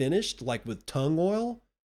and finished, like with tung oil.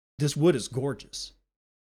 This wood is gorgeous.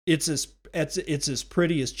 It's as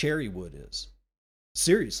pretty as cherry wood is.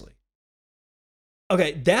 Seriously.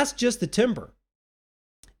 Okay, that's just the timber.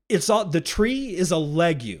 The tree is a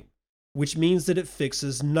legume, which means that it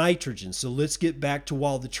fixes nitrogen. So let's get back to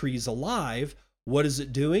while the tree's alive. What is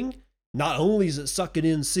it doing? Not only is it sucking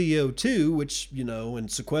in CO2, which,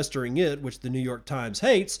 and sequestering it, which the New York Times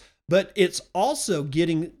hates, but it's also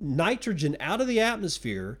getting nitrogen out of the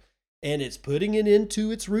atmosphere and it's putting it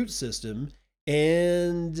into its root system.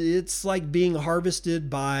 And it's like being harvested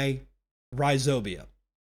by rhizobia.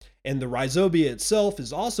 And the rhizobia itself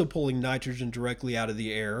is also pulling nitrogen directly out of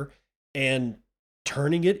the air and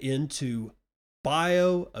turning it into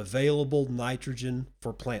bioavailable nitrogen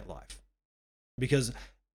for plant life. Because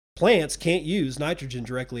plants can't use nitrogen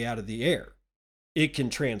directly out of the air. It can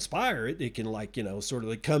transpire it. It can sort of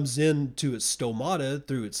like comes into its stomata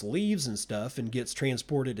through its leaves and stuff and gets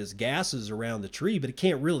transported as gases around the tree, but it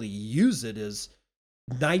can't really use it as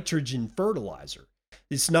nitrogen fertilizer.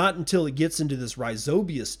 It's not until it gets into this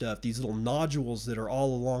rhizobia stuff, these little nodules that are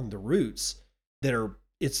all along the roots, they're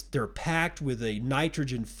packed with a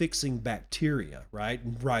nitrogen fixing bacteria,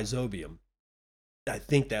 right? Rhizobium. I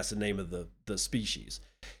think that's the name of the species.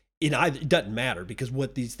 It doesn't matter, because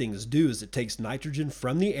what these things do is it takes nitrogen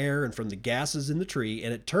from the air and from the gases in the tree,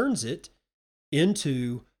 and it turns it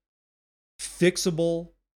into fixable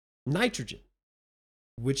nitrogen,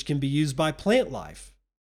 which can be used by plant life,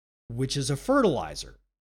 which is a fertilizer,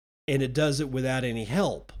 and it does it without any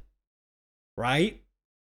help, right?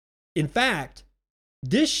 In fact,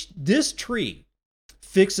 this tree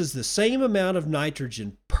fixes the same amount of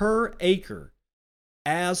nitrogen per acre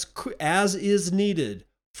as is needed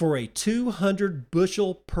for a 200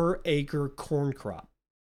 bushel per acre corn crop.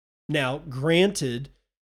 Now, granted,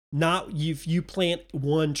 not if you plant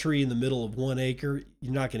one tree in the middle of 1 acre,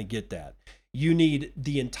 you're not going to get that. You need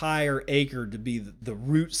the entire acre to be the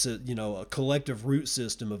roots, a collective root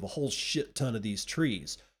system of a whole shit ton of these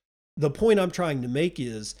trees. The point I'm trying to make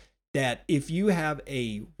is that if you have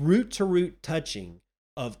a root to root touching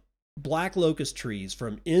of black locust trees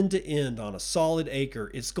from end to end on a solid acre,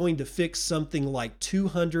 it's going to fix something like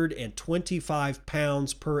 225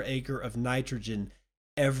 pounds per acre of nitrogen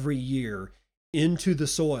every year into the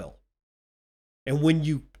soil. And when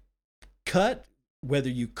you cut, whether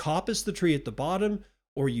you coppice the tree at the bottom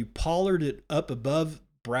or you pollard it up above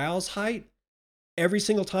browse height, every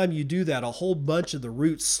single time you do that, a whole bunch of the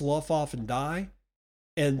roots slough off and die.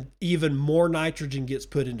 and even more nitrogen gets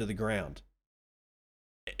put into the ground.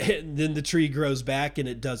 And then the tree grows back and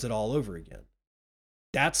it does it all over again.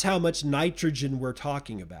 That's how much nitrogen we're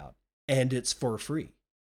talking about. And it's for free.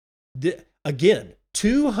 Again,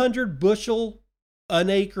 200 bushel an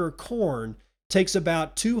acre corn takes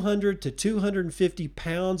about 200 to 250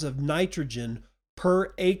 pounds of nitrogen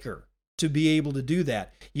per acre to be able to do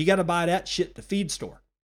that. You got to buy that shit at the feed store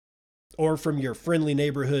or from your friendly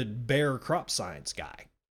neighborhood Bayer crop science guy,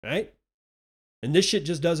 right? And this shit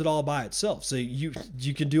just does it all by itself. So you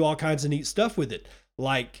can do all kinds of neat stuff with it,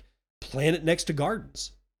 like plant it next to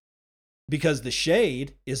gardens, because the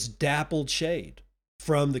shade is dappled shade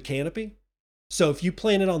from the canopy. So if you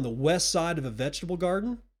plant it on the west side of a vegetable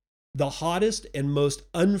garden, the hottest and most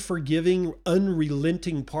unforgiving,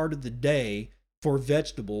 unrelenting part of the day for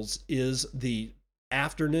vegetables is the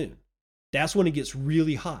afternoon. That's when it gets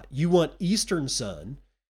really hot. You want eastern sun,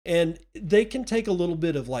 and they can take a little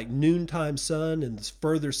bit of like noontime sun, and the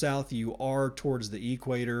further south you are towards the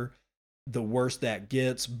equator, the worse that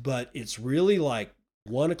gets. But it's really like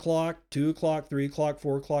 1 o'clock, 2 o'clock, 3 o'clock,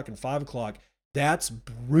 4 o'clock, and 5 o'clock. That's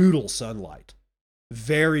brutal sunlight.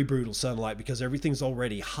 Very brutal sunlight, because everything's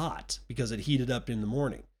already hot because it heated up in the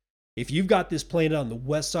morning. If you've got this planted on the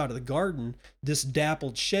west side of the garden, this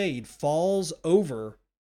dappled shade falls over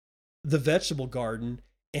the vegetable garden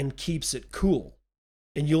and keeps it cool.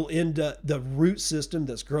 And you'll end up, the root system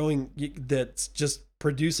that's growing, that's just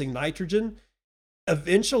producing nitrogen,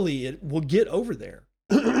 eventually it will get over there.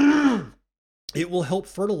 It will help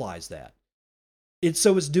fertilize that. It's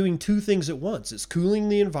doing two things at once. It's cooling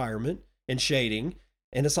the environment and shading,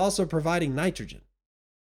 and it's also providing nitrogen.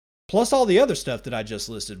 Plus all the other stuff that I just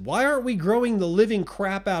listed. Why aren't we growing the living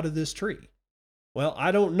crap out of this tree? Well,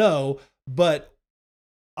 I don't know, but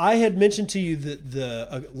I had mentioned to you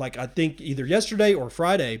that like I think either yesterday or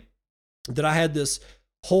Friday, that I had this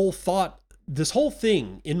whole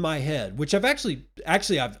thing in my head, which I've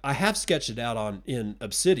I have sketched it out in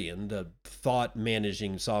Obsidian, the thought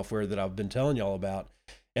managing software that I've been telling y'all about.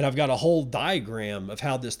 And I've got a whole diagram of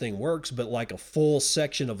how this thing works, but like a full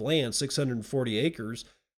section of land, 640 acres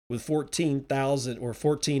with 14,000 or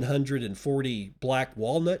 1,440 black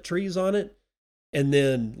walnut trees on it. And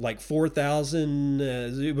then like 4,000,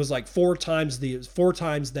 it was like four times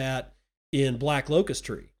that in black locust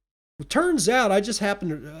tree. It turns out I just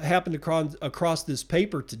happened across this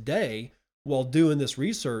paper today while doing this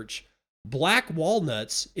research. Black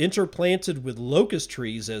walnuts interplanted with locust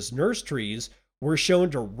trees as nurse trees were shown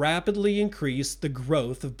to rapidly increase the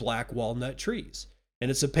growth of black walnut trees. And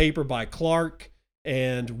it's a paper by Clark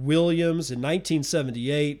and Williams in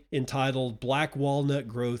 1978 entitled Black Walnut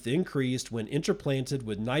Growth Increased When Interplanted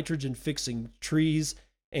with Nitrogen-Fixing Trees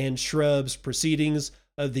and Shrubs, Proceedings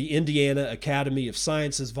of the Indiana Academy of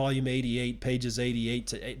Sciences, Volume 88, pages 88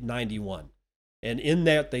 to 91. And in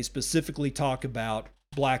that, they specifically talk about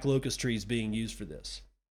black locust trees being used for this.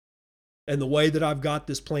 And the way that I've got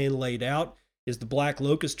this plan laid out is the black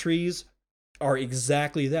locust trees are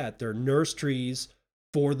exactly that. They're nurse trees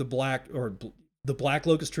for the black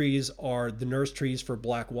locust trees are the nurse trees for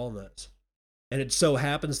black walnuts. And it so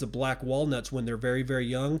happens the black walnuts, when they're very, very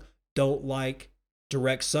young, don't like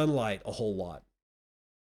direct sunlight a whole lot.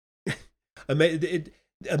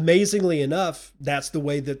 Amazingly enough, that's the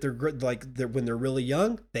way that when they're really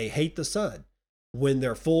young, they hate the sun. When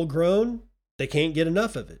they're full grown, they can't get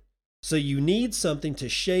enough of it. So you need something to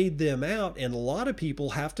shade them out. And a lot of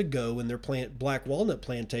people have to go in their black walnut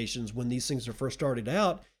plantations when these things are first started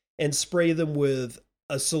out and spray them with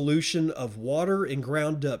a solution of water and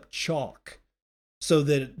ground up chalk, so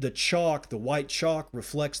that the white chalk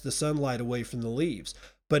reflects the sunlight away from the leaves.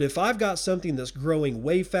 But if I've got something that's growing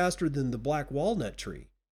way faster than the black walnut tree,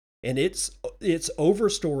 and its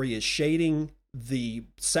overstory is shading the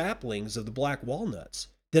saplings of the black walnuts,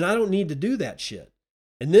 then I don't need to do that shit.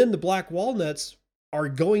 And then the black walnuts are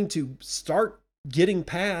going to start getting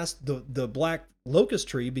past the black locust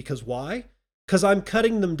tree, because why? Because I'm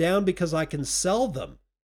cutting them down because I can sell them.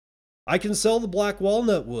 I can sell the black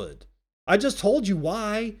walnut wood. I just told you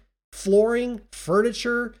why. Flooring,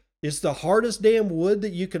 furniture is the hardest damn wood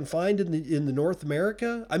that you can find in the North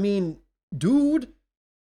America. I mean, dude,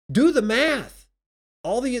 do the math.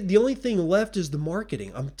 The only thing left is the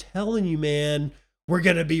marketing. I'm telling you, man, we're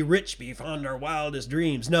going to be rich beyond our wildest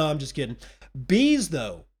dreams. No, I'm just kidding. Bees,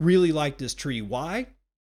 though, really like this tree. Why?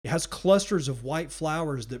 It has clusters of white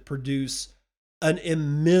flowers that produce an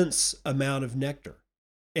immense amount of nectar.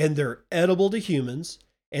 And they're edible to humans,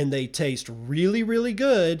 and they taste really, really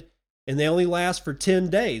good, and they only last for 10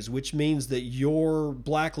 days, which means that your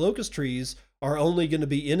black locust trees are only going to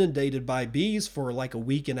be inundated by bees for like a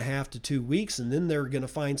week and a half to 2 weeks, and then they're going to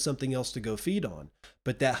find something else to go feed on.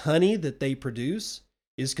 But that honey that they produce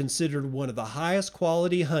is considered one of the highest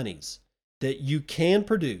quality honeys that you can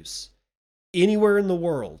produce anywhere in the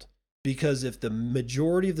world, because if the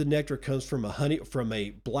majority of the nectar comes from a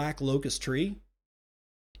black locust tree,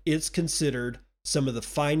 it's considered some of the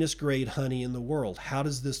finest grade honey in the world. How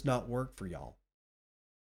does this not work for y'all?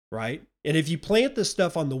 Right? And if you plant this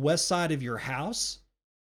stuff on the west side of your house,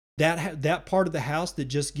 that part of the house that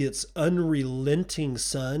just gets unrelenting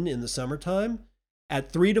sun in the summertime,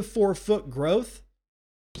 at 3 to 4 foot growth,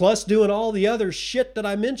 plus doing all the other shit that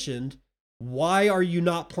I mentioned, why are you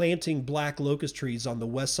not planting black locust trees on the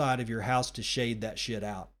west side of your house to shade that shit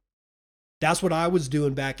out? That's what I was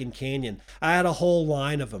doing back in Canyon. I had a whole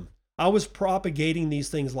line of them. I was propagating these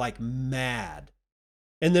things like mad.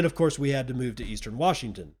 And then, of course, we had to move to Eastern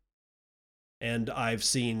Washington. And I've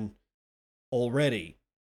seen already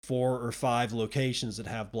 4 or 5 locations that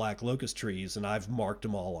have black locust trees, and I've marked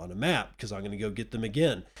them all on a map because I'm going to go get them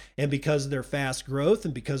again. And because of their fast growth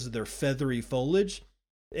and because of their feathery foliage,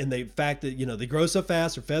 and the fact that, they grow so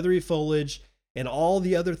fast, their feathery foliage, and all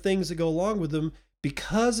the other things that go along with them,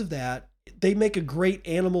 because of that, they make a great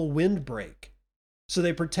animal windbreak. So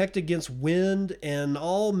they protect against wind and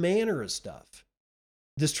all manner of stuff.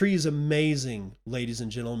 This tree is amazing, ladies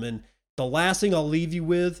and gentlemen. The last thing I'll leave you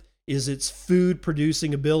with is its food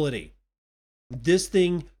producing ability. This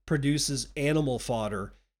thing produces animal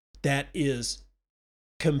fodder that is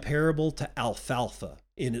comparable to alfalfa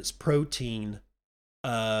in its protein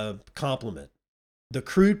complement. The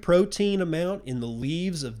crude protein amount in the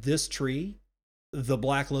leaves of this tree, the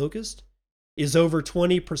black locust, is over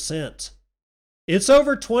 20%. It's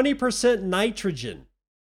over 20% nitrogen.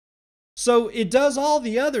 So it does all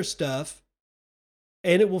the other stuff,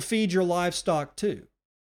 and it will feed your livestock too.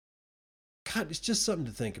 God, it's just something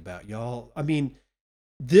to think about, y'all. I mean,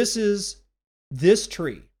 this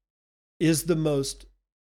tree is the most,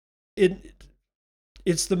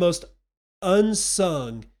 it's the most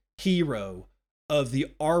unsung hero of the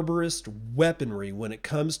arborist weaponry when it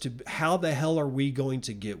comes to how the hell are we going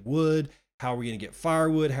to get wood? How are we going to get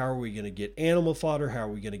firewood? How are we going to get animal fodder? How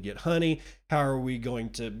are we going to get honey? How are we going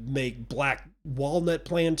to make black walnut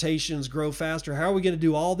plantations grow faster? How are we going to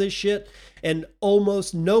do all this shit? And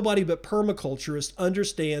almost nobody but permaculturists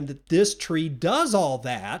understand that this tree does all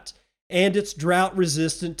that, and it's drought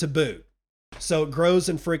resistant to boot. So it grows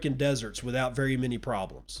in freaking deserts without very many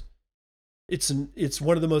problems. It's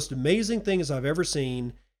one of the most amazing things I've ever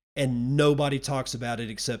seen, and nobody talks about it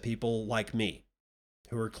except people like me,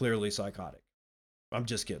 who are clearly psychotic. I'm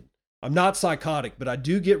just kidding. I'm not psychotic, but I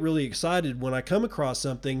do get really excited when I come across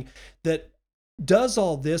something that does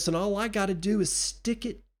all this, and all I got to do is stick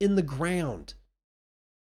it in the ground,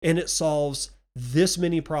 and it solves this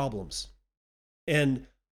many problems and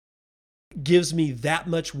gives me that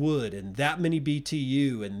much wood and that many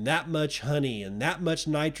BTU and that much honey and that much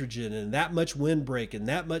nitrogen and that much windbreak and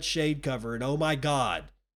that much shade cover. And oh my God.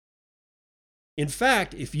 In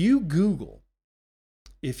fact, if you Google,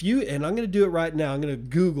 and I'm going to do it right now, I'm going to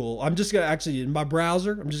Google, I'm just going to actually, in my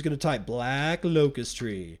browser, I'm just going to type black locust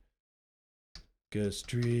tree. Locust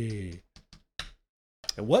tree.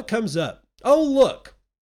 And what comes up? Oh, look.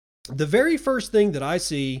 The very first thing that I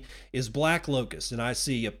see is black locust, and I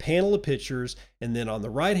see a panel of pictures, and then on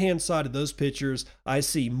the right-hand side of those pictures, I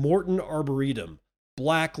see Morton arboretum,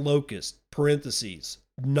 black locust, parentheses,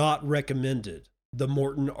 not recommended, the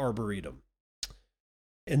Morton arboretum.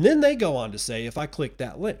 And then they go on to say, if I click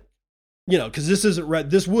that link, because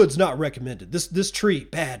this wood's not recommended. This tree,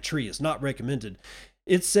 bad tree, is not recommended.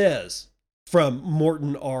 It says, from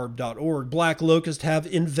mortonarb.org, black locusts have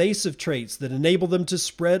invasive traits that enable them to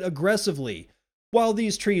spread aggressively. While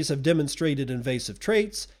these trees have demonstrated invasive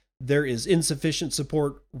traits, there is insufficient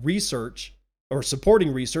supporting research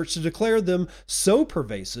to declare them so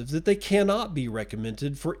pervasive that they cannot be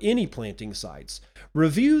recommended for any planting sites.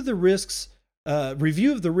 Review of the risks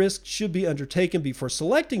should be undertaken before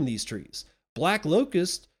selecting these trees. Black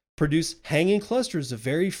locusts produce hanging clusters of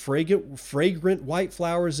very fragrant white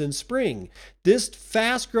flowers in spring. This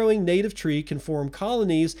fast-growing native tree can form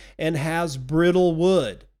colonies and has brittle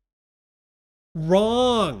wood.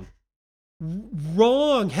 Wrong.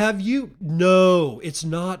 No, it's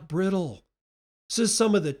not brittle. This is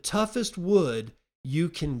some of the toughest wood you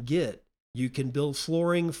can get. You can build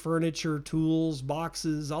flooring, furniture, tools,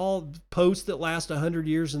 boxes, all posts that last 100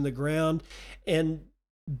 years in the ground, and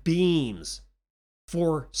beams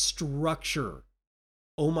for structure.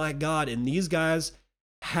 Oh my God. And these guys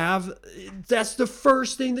that's the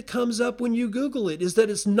first thing that comes up when you Google it, is that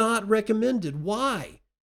it's not recommended. Why?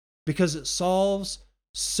 because it solves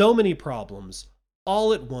so many problems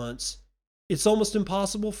all at once. It's almost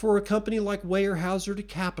impossible for a company like Weyerhaeuser to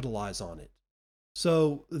capitalize on it.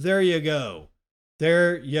 So there you go.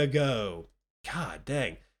 There you go. God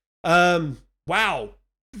dang. Wow.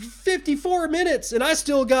 54 minutes and I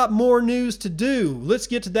still got more news to do. Let's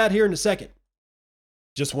get to that here in a second.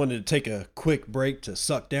 Just wanted to take a quick break to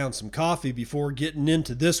suck down some coffee before getting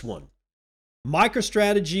into this one.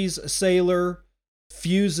 MicroStrategy's Saylor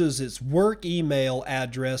fuses its work email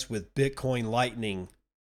address with Bitcoin Lightning.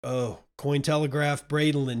 Oh, Cointelegraph,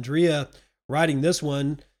 Braden Landria writing this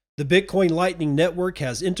one. The Bitcoin Lightning Network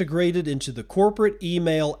has integrated into the corporate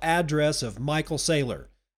email address of Michael Saylor,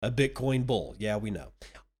 a Bitcoin bull. Yeah, we know.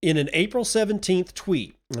 In an April 17th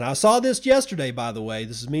tweet, and I saw this yesterday, by the way.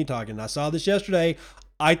 This is me talking. I saw this yesterday.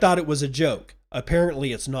 I thought it was a joke.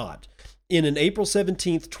 Apparently, it's not. In an April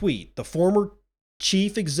 17th tweet, the former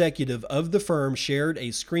chief executive of the firm shared a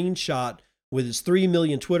screenshot with his 3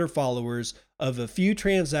 million Twitter followers of a few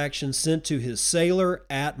transactions sent to his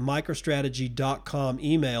sailor@microstrategy.com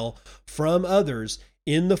email from others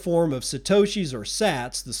in the form of Satoshis or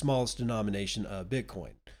sats, the smallest denomination of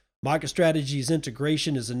Bitcoin. MicroStrategy's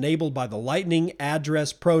integration is enabled by the Lightning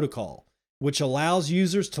Address Protocol, which allows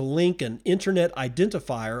users to link an internet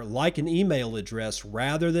identifier like an email address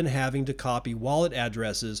rather than having to copy wallet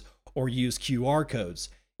addresses or use QR codes.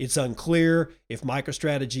 It's unclear if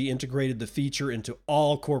MicroStrategy integrated the feature into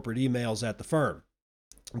all corporate emails at the firm.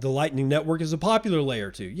 The Lightning Network is a popular layer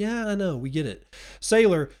 2. Yeah, I know, we get it.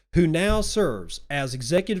 Saylor, who now serves as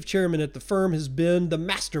executive chairman at the firm, has been the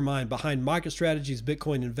mastermind behind MicroStrategy's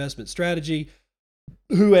Bitcoin investment strategy,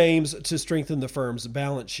 who aims to strengthen the firm's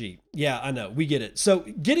balance sheet. Yeah, I know, we get it. So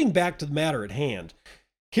getting back to the matter at hand,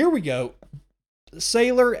 here we go.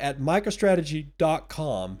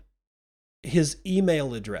 Saylor@microstrategy.com, his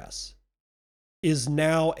email address is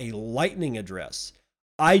now a Lightning address.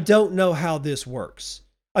 I don't know how this works.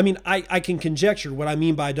 I mean, I can conjecture. What I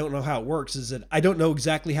mean by I don't know how it works is that I don't know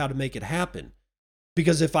exactly how to make it happen.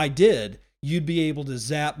 Because if I did, you'd be able to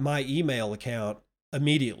zap my email account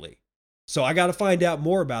immediately. So I got to find out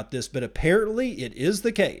more about this, but apparently it is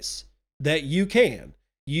the case that you can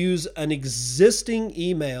use an existing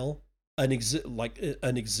email, an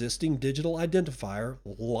existing digital identifier,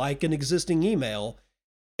 like an existing email,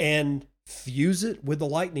 and fuse it with the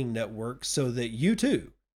Lightning Network so that you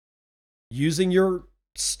too, using your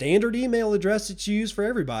standard email address that you use for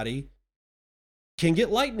everybody, can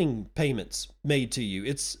get Lightning payments made to you.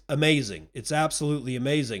 It's amazing. It's absolutely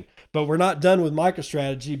amazing. But we're not done with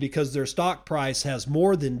MicroStrategy because their stock price has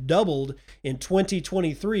more than doubled in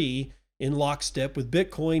 2023 in lockstep with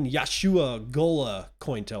Bitcoin. Yashua Gola,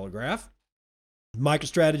 Cointelegraph.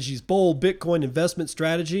 MicroStrategy's bold Bitcoin investment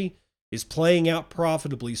strategy is playing out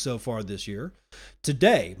profitably so far this year.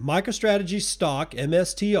 Today, MicroStrategy's stock,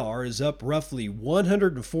 MSTR, is up roughly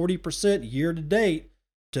 140% year to date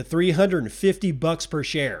to $350 per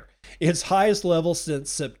share, its highest level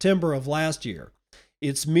since September of last year.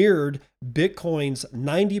 It's mirrored Bitcoin's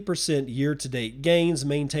 90% year-to-date gains,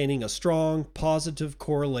 maintaining a strong positive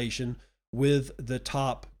correlation with the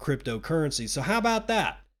top cryptocurrency. So how about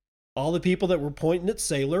that? All the people that were pointing at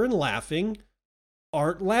Saylor and laughing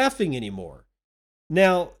aren't laughing anymore.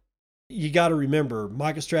 Now, you got to remember,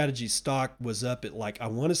 MicroStrategy's stock was up at I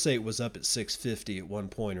want to say it was up at 650 at one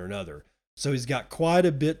point or another. So he's got quite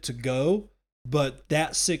a bit to go, but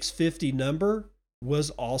that 650 number was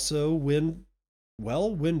also when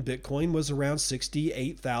Bitcoin was around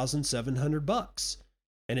 $68,700.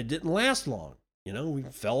 And it didn't last long. You know, we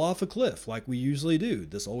fell off a cliff like we usually do.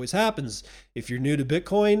 This always happens. If you're new to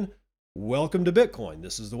Bitcoin, welcome to Bitcoin.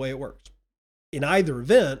 This is the way it works. In either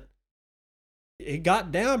event, it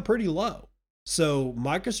got down pretty low. So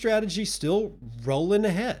MicroStrategy still rolling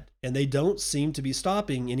ahead, and they don't seem to be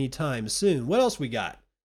stopping anytime soon. What else we got?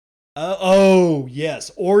 Oh,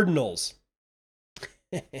 yes, ordinals.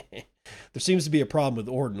 There seems to be a problem with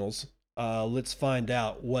ordinals. Let's find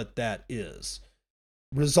out what that is.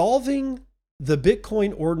 Resolving the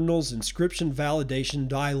Bitcoin ordinals inscription validation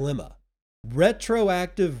dilemma.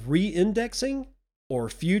 Retroactive re-indexing or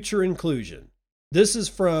future inclusion. This is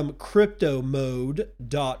from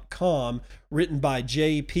cryptomode.com, written by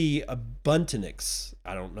J.P. Buntinix.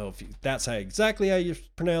 I don't know if that's exactly how you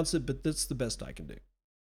pronounce it, but that's the best I can do.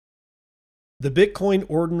 The Bitcoin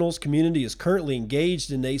ordinals community is currently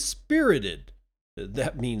engaged in a spirited,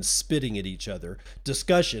 that means spitting at each other,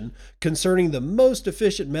 discussion concerning the most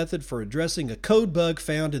efficient method for addressing a code bug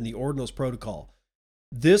found in the ordinals protocol.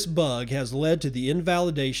 This bug has led to the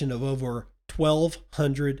invalidation of over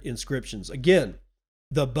 1,200 inscriptions. Again,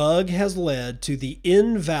 the bug has led to the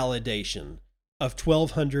invalidation of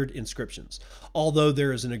 1,200 inscriptions. Although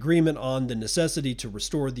there is an agreement on the necessity to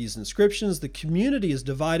restore these inscriptions, the community is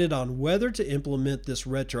divided on whether to implement this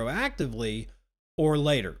retroactively or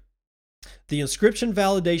later. The inscription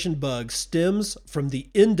validation bug stems from the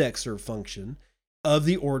indexer function of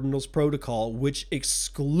the Ordinals protocol, which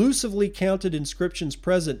exclusively counted inscriptions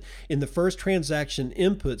present in the first transaction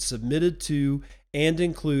input submitted to and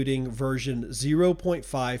including version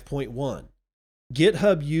 0.5.1. A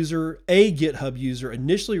GitHub user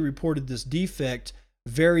initially reported this defect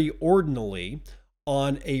very ordinally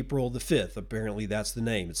on April the 5th. Apparently that's the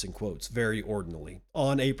name. It's in quotes, very ordinally,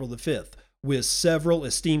 on April the 5th, with several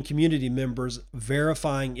esteemed community members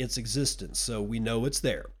verifying its existence. So we know it's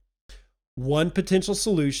there. One potential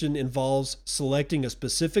solution involves selecting a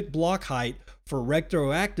specific block height for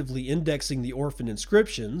retroactively indexing the orphan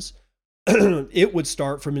inscriptions. It would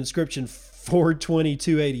start from inscription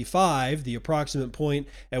 42285, the approximate point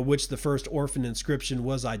at which the first orphan inscription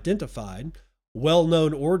was identified.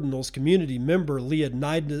 Well-known Ordinals community member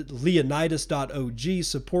Leonidas.og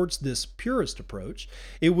supports this purist approach.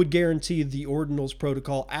 It would guarantee the Ordinals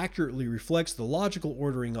protocol accurately reflects the logical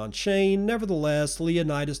ordering on chain. Nevertheless,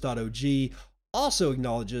 Leonidas.og also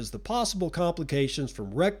acknowledges the possible complications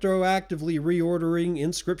from retroactively reordering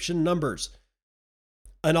inscription numbers.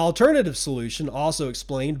 An alternative solution, also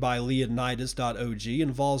explained by Leonidas.og,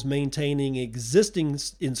 involves maintaining existing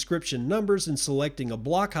inscription numbers and selecting a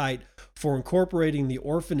block height for incorporating the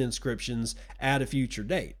orphan inscriptions at a future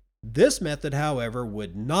date. This method, however,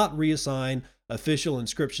 would not reassign official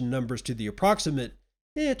inscription numbers to the approximate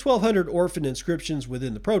 1,200 orphan inscriptions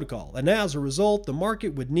within the protocol, and as a result, the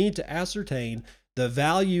market would need to ascertain the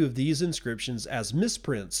value of these inscriptions as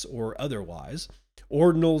misprints or otherwise.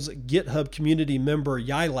 Ordinal's GitHub community member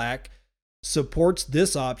Yilak supports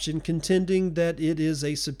this option, contending that it is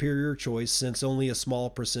a superior choice since only a small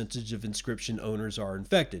percentage of inscription owners are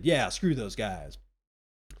infected. Yeah, screw those guys.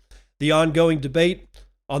 The ongoing debate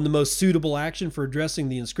on the most suitable action for addressing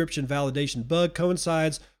the inscription validation bug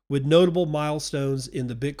coincides with notable milestones in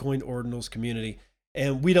the Bitcoin Ordinals community.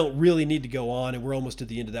 And we don't really need to go on, and we're almost at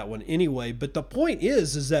the end of that one anyway. But the point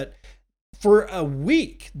is that for a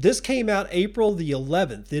week, this came out April the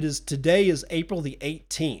 11th. Today is April the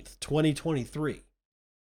 18th, 2023.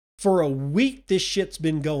 For a week, this shit's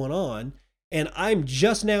been going on, and I'm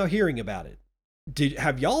just now hearing about it. Did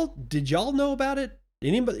y'all know about it?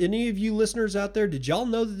 Any of you listeners out there, did y'all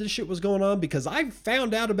know that this shit was going on? Because I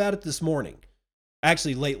found out about it this morning.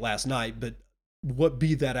 Actually, late last night, but what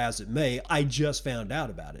be that as it may, I just found out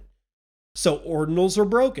about it. So ordinals are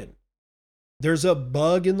broken. There's a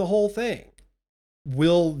bug in the whole thing.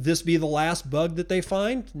 Will this be the last bug that they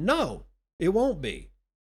find? No, it won't be.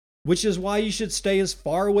 Which is why you should stay as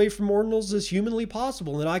far away from ordinals as humanly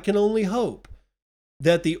possible. And I can only hope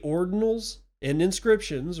that the ordinals and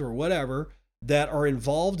inscriptions or whatever that are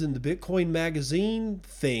involved in the Bitcoin magazine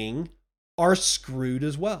thing are screwed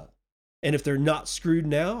as well. And if they're not screwed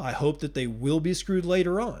now, I hope that they will be screwed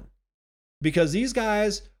later on. Because these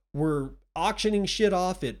guys were auctioning shit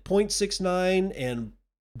off at 0.69 and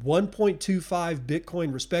 1.25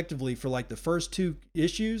 Bitcoin respectively for like the first two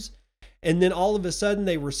issues. And then all of a sudden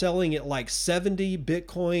they were selling at like 70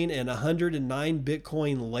 Bitcoin and 109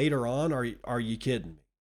 Bitcoin later on. Are you kidding me?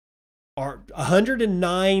 Are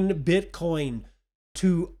 109 Bitcoin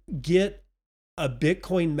to get a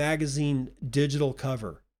Bitcoin magazine digital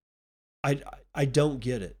cover? I don't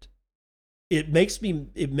get it. It makes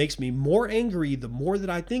me more angry the more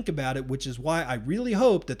that I think about it, which is why I really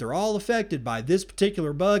hope that they're all affected by this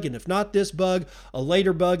particular bug. And if not this bug, a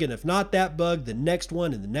later bug. And if not that bug, the next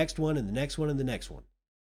one and the next one and the next one and the next one.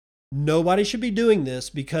 Nobody should be doing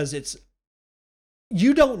this because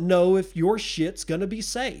you don't know if your shit's going to be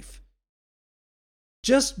safe.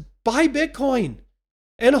 Just buy Bitcoin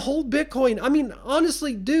and hold Bitcoin. I mean,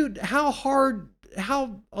 honestly, dude, how hard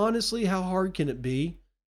can it be?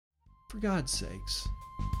 For God's sakes.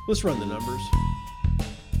 Let's run the numbers.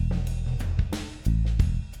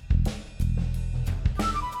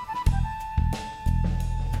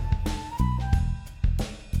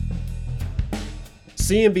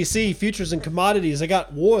 CNBC futures and commodities. I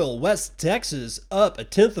got oil, West Texas, up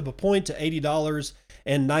 1/10 of a point to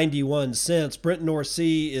 $80.91. Brent North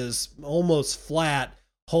Sea is almost flat,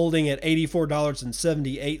 holding at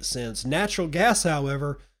 $84.78. Natural gas,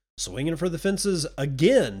 however, swinging for the fences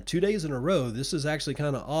again, 2 days in a row. This is actually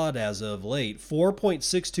kind of odd as of late.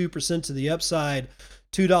 4.62% to the upside,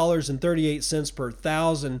 $2.38 per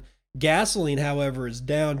thousand. Gasoline, however, is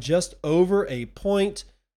down just over a point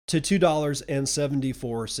to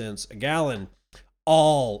 $2.74 a gallon.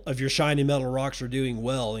 All of your shiny metal rocks are doing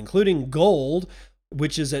well, including gold,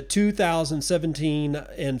 which is at 2017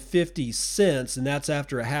 and 50 cents, and that's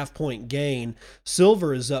after a half point gain.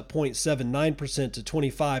 Silver is up 0.79% to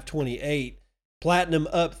 25.28. Platinum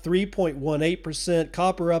up 3.18%.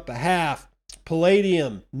 Copper up a half.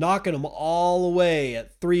 Palladium knocking them all away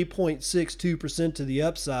at 3.62% to the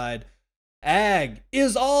upside. Ag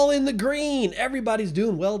is all in the green. Everybody's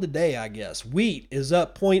doing well today, I guess. Wheat is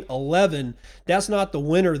up 0.11. That's not the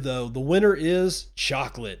winner, though. The winner is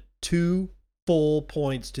chocolate. 2 full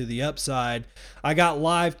points to the upside. I got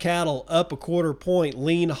live cattle up a quarter point.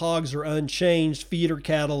 Lean hogs are unchanged. Feeder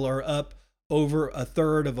cattle are up over a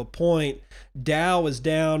third of a point. Dow is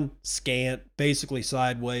down scant, basically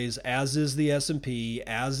sideways, as is the S&P,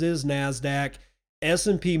 as is NASDAQ.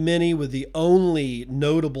 S&P Mini with the only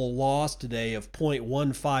notable loss today of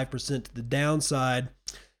 0.15% to the downside.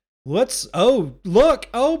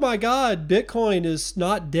 Oh my God, Bitcoin is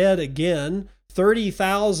not dead again.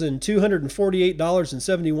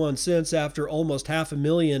 $30,248.71 after almost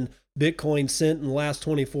 500,000 Bitcoin sent in the last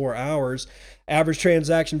 24 hours. Average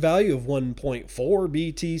transaction value of 1.4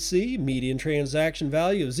 BTC. Median transaction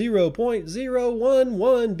value of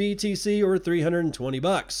 0.011 BTC or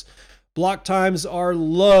 $320. Block times are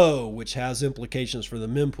low, which has implications for the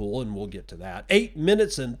mempool, and we'll get to that. 8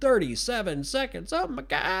 minutes and 37 seconds. Oh my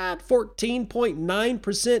God.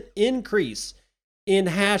 14.9% increase in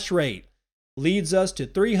hash rate leads us to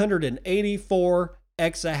 384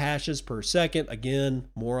 exahashes per second. Again,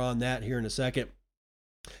 more on that here in a second.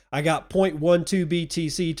 I got 0.12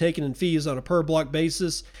 BTC taken in fees on a per block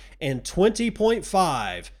basis and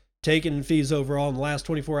 20.5 taken in fees overall in the last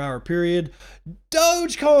 24-hour period.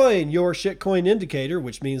 Dogecoin, your shitcoin indicator,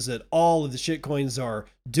 which means that all of the shitcoins are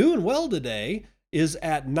doing well today, is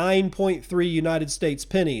at 9.3 United States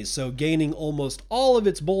pennies, so gaining almost all of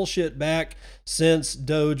its bullshit back since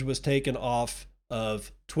Doge was taken off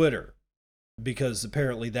of Twitter, because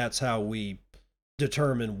apparently that's how we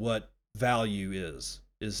determine what value is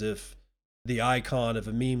if the icon of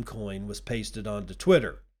a meme coin was pasted onto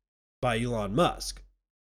Twitter by Elon Musk.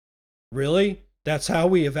 Really? That's how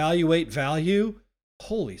we evaluate value?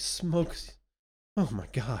 Holy smokes. Oh my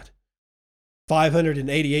God.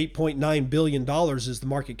 $588.9 billion is the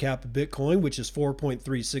market cap of Bitcoin, which is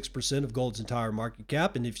 4.36% of gold's entire market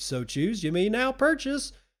cap. And if you so choose, you may now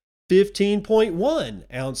purchase 15.1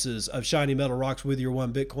 ounces of shiny metal rocks with your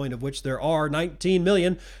one Bitcoin, of which there are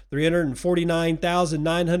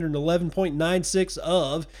 19,349,911.96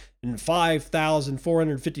 of, and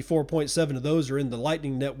 5,454.7 of those are in the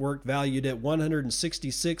Lightning Network, valued at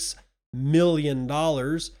 $166 million.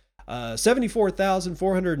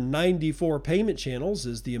 74,494 payment channels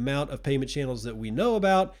is the amount of payment channels that we know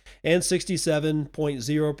about, and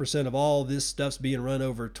 67.0% of all this stuff's being run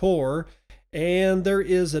over Tor. And there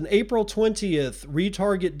is an April 20th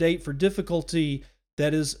retarget date for difficulty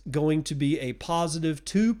that is going to be a positive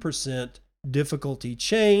 2% difficulty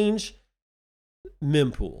change.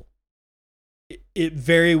 Mempool. It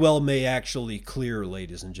very well may actually clear,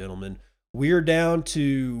 ladies and gentlemen. We're down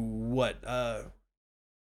to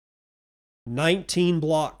 19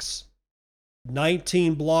 blocks.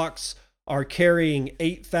 19 blocks are carrying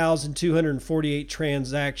 8,248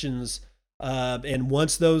 transactions. And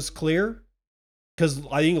once those clear, because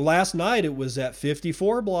I think last night it was at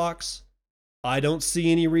 54 blocks. I don't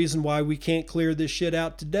see any reason why we can't clear this shit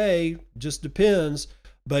out today. Just depends.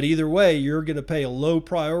 But either way, you're going to pay a low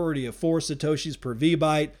priority of 4 Satoshis per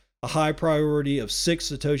VByte, a high priority of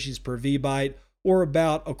 6 Satoshis per VByte, or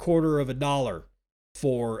about $0.25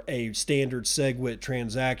 for a standard SegWit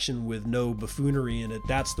transaction with no buffoonery in it.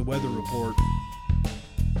 That's the weather report.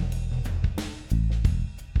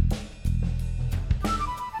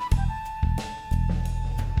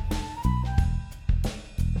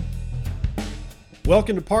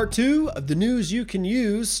 Welcome to part 2 of the news you can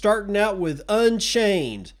use, starting out with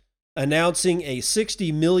Unchained, announcing a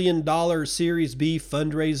 $60 million Series B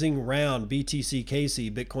fundraising round, BTC Casey,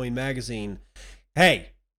 Bitcoin Magazine.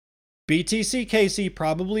 Hey, BTC Casey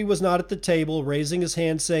probably was not at the table raising his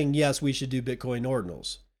hand saying, yes, we should do Bitcoin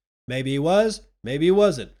ordinals. Maybe he was, maybe he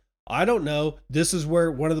wasn't. I don't know. This is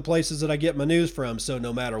one of the places that I get my news from, so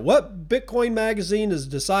no matter what Bitcoin Magazine is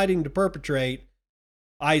deciding to perpetrate,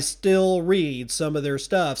 I still read some of their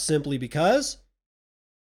stuff simply because,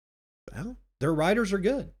 well, their writers are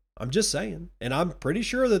good. I'm just saying. And I'm pretty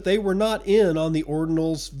sure that they were not in on the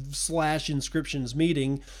ordinals/inscriptions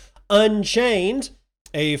meeting. Unchained,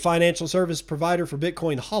 a financial service provider for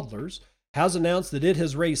Bitcoin hodlers, has announced that it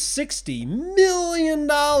has raised $60 million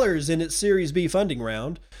in its Series B funding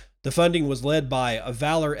round. The funding was led by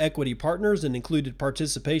Valor Equity Partners and included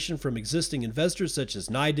participation from existing investors such as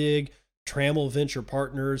NYDIG, Trammell Venture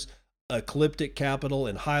Partners, Ecliptic Capital,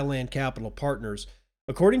 and Highland Capital Partners.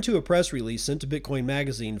 According to a press release sent to Bitcoin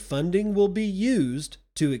Magazine, funding will be used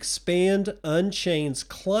to expand Unchained's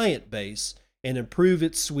client base and improve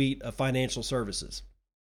its suite of financial services.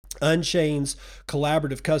 Unchained's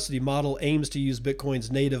collaborative custody model aims to use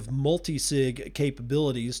Bitcoin's native multi-sig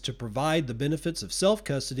capabilities to provide the benefits of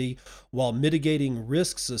self-custody while mitigating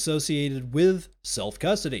risks associated with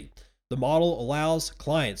self-custody. The model allows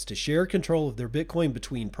clients to share control of their Bitcoin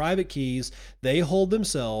between private keys they hold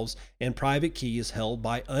themselves and private keys held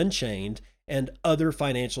by Unchained and other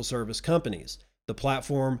financial service companies. The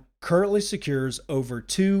platform currently secures over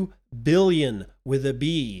 2 billion with a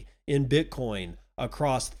B in Bitcoin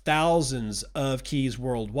across thousands of keys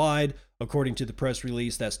worldwide. According to the press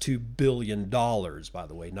release, that's $2 billion, by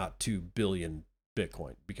the way, not 2 billion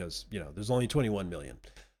Bitcoin, because, there's only 21 million.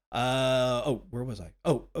 Where was I?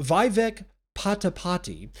 Vivek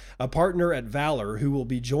Patapati, a partner at Valor who will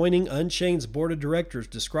be joining Unchained's board of directors,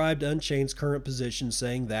 described Unchained's current position,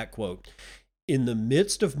 saying that, quote, "In the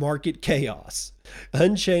midst of market chaos,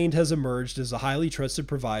 Unchained has emerged as a highly trusted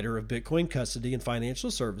provider of Bitcoin custody and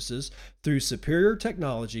financial services through superior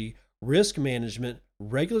technology, risk management,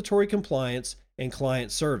 regulatory compliance, and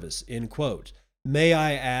client service," end quote. May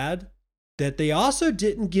I add that they also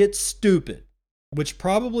didn't get stupid, which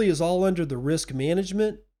probably is all under the risk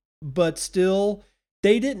management, but still,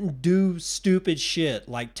 they didn't do stupid shit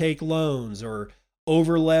like take loans or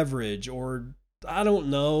over leverage or, I don't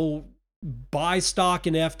know, buy stock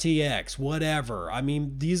in FTX, whatever. I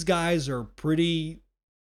mean, these guys are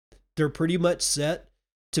they're pretty much set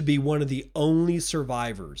to be one of the only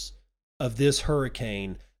survivors of this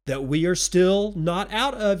hurricane that we are still not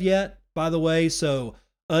out of yet, by the way. So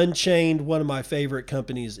Unchained, one of my favorite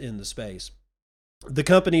companies in the space. The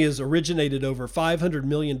company has originated over $500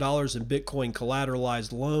 million in Bitcoin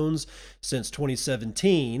collateralized loans since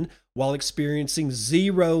 2017, while experiencing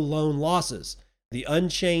zero loan losses. The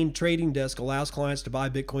Unchained trading desk allows clients to buy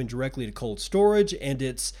Bitcoin directly to cold storage, and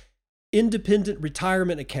its independent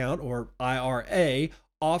retirement account, or IRA,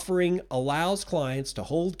 offering allows clients to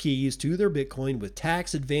hold keys to their Bitcoin with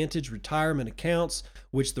tax advantage retirement accounts,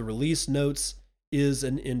 which the release notes is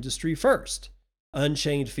an industry first.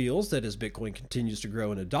 Unchained feels that as Bitcoin continues to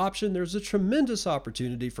grow in adoption, there's a tremendous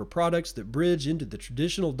opportunity for products that bridge into the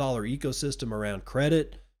traditional dollar ecosystem around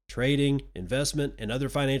credit, trading, investment, and other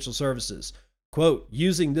financial services. Quote,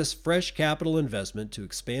 "Using this fresh capital investment to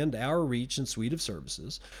expand our reach and suite of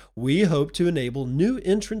services, we hope to enable new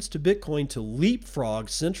entrants to Bitcoin to leapfrog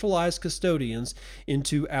centralized custodians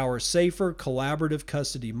into our safer collaborative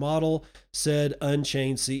custody model," said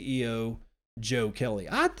Unchained CEO Joe Kelly.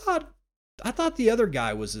 I thought the other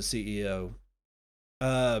guy was the CEO.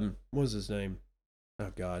 What was his name?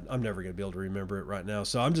 Oh God, I'm never going to be able to remember it right now.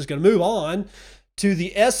 So I'm just going to move on to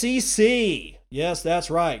the SEC. Yes, that's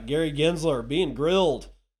right. Gary Gensler being grilled.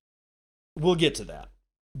 We'll get to that.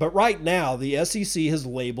 But right now, the SEC has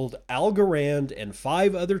labeled Algorand and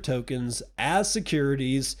 5 other tokens as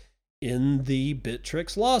securities in the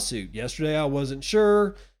Bittrex lawsuit. Yesterday, I wasn't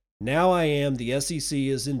sure. Now I am. The SEC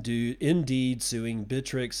is indeed suing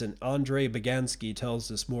Bittrex, and Andrei Bagansky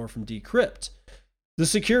tells us more from Decrypt. The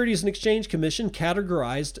Securities and Exchange Commission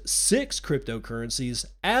categorized 6 cryptocurrencies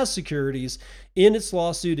as securities in its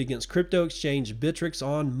lawsuit against crypto exchange Bittrex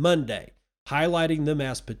on Monday, highlighting them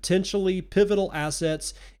as potentially pivotal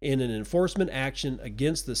assets in an enforcement action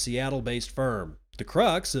against the Seattle-based firm. The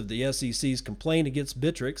crux of the SEC's complaint against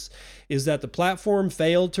Bittrex is that the platform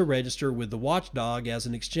failed to register with the watchdog as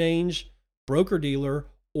an exchange, broker-dealer,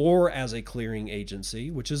 or as a clearing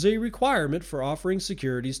agency, which is a requirement for offering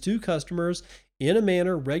securities to customers in a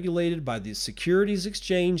manner regulated by the Securities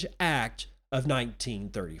Exchange Act of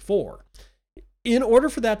 1934. In order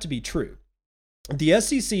for that to be true, the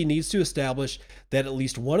SEC needs to establish that at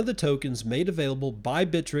least one of the tokens made available by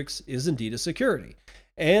Bittrex is indeed a security.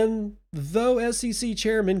 And though SEC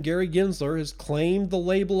Chairman Gary Gensler has claimed the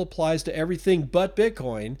label applies to everything but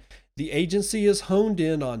Bitcoin, the agency has honed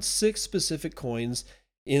in on 6 specific coins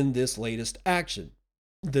in this latest action.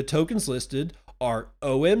 The tokens listed are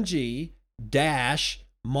OMG, Dash,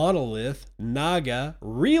 Monolith, Naga,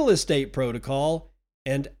 Real Estate Protocol,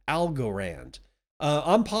 and Algorand.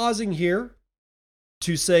 I'm pausing here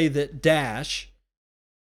to say that Dash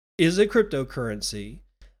is a cryptocurrency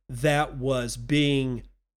that was being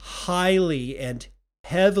highly and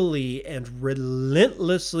heavily and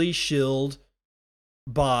relentlessly shilled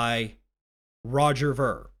by Roger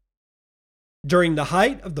Ver. During the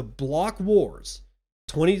height of the block wars,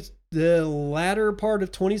 the latter part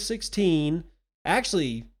of 2016,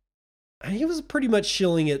 actually, he was pretty much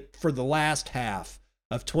shilling it for the last half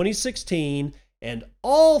of 2016 And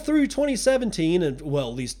all through 2017, and well,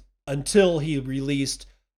 at least until he released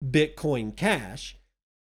Bitcoin Cash,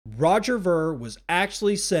 Roger Ver was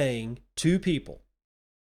actually saying to people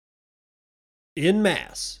en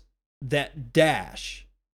masse that Dash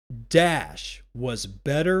was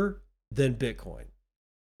better than Bitcoin.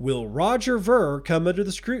 Will Roger Ver come under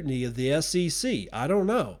the scrutiny of the SEC? I don't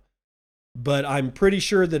know. But I'm pretty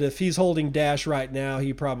sure that if he's holding Dash right now,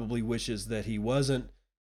 he probably wishes that he wasn't.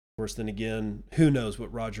 Of course, then again, who knows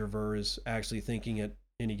what Roger Ver is actually thinking at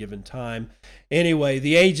any given time. Anyway,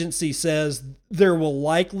 the agency says there will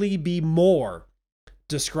likely be more,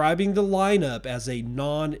 describing the lineup as a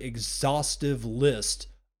non-exhaustive list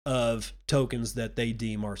of tokens that they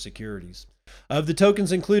deem are securities. Of the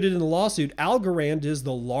tokens included in the lawsuit, Algorand is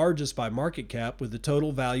the largest by market cap with a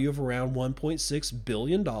total value of around $1.6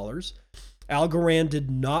 billion. Algorand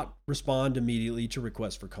did not respond immediately to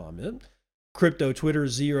requests for comment. Crypto Twitter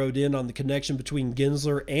zeroed in on the connection between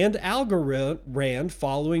Gensler and Algorand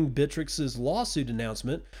following Bittrex's lawsuit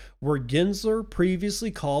announcement, where Gensler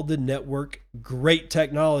previously called the network great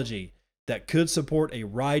technology that could support a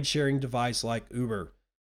ride-sharing device like Uber.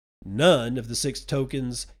 None of the 6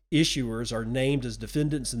 tokens issuers are named as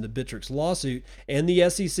defendants in the Bittrex lawsuit, and the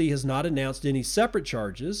SEC has not announced any separate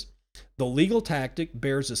charges. The legal tactic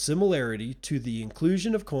bears a similarity to the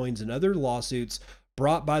inclusion of coins in other lawsuits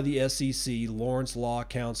brought by the SEC, Lawrence Law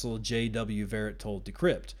Counsel J.W. Verrett told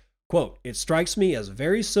Decrypt. Quote, "It strikes me as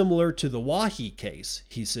very similar to the Wahi case,"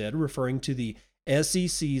 he said, referring to the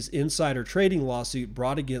SEC's insider trading lawsuit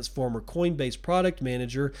brought against former Coinbase product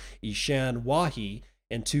manager Ishan Wahi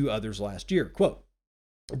and 2 others last year. Quote,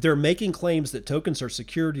 "They're making claims that tokens are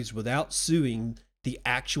securities without suing the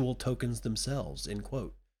actual tokens themselves," end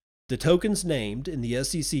quote. The tokens named in the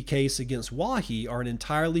SEC case against Wahi are an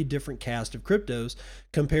entirely different cast of cryptos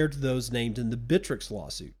compared to those named in the Bittrex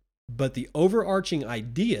lawsuit. But the overarching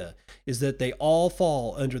idea is that they all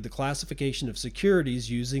fall under the classification of securities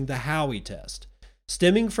using the Howey test.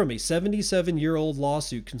 Stemming from a 77-year-old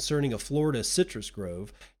lawsuit concerning a Florida citrus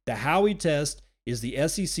grove, the Howey test is the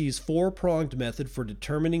SEC's 4-pronged method for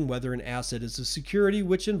determining whether an asset is a security,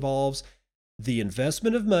 which involves the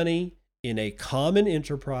investment of money in a common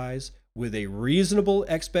enterprise with a reasonable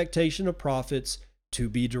expectation of profits to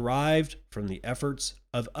be derived from the efforts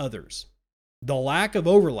of others. The lack of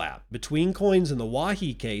overlap between coins in the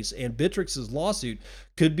Wahi case and Bittrex's lawsuit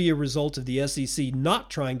could be a result of the SEC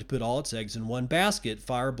not trying to put all its eggs in one basket,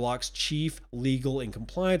 Fireblock's chief legal and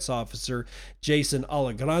compliance officer, Jason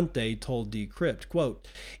Allegrante, told Decrypt. Quote,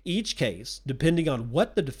 "Each case, depending on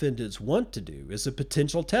what the defendants want to do, is a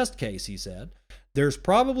potential test case," he said. "There's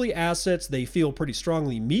probably assets they feel pretty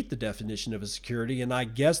strongly meet the definition of a security, and I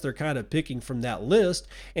guess they're kind of picking from that list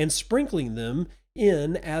and sprinkling them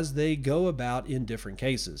in as they go about in different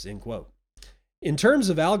cases," end quote. In terms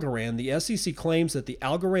of Algorand, the SEC claims that the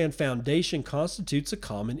Algorand Foundation constitutes a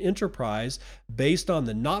common enterprise based on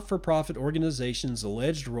the not-for-profit organization's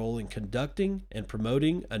alleged role in conducting and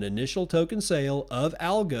promoting an initial token sale of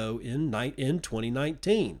Algo in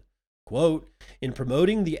 2019. Quote, "In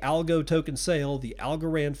promoting the Algo token sale, the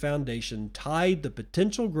Algorand Foundation tied the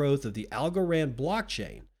potential growth of the Algorand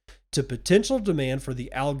blockchain to potential demand for the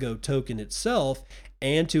Algo token itself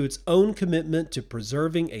and to its own commitment to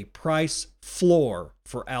preserving a price floor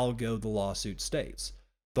for Algo," the lawsuit states.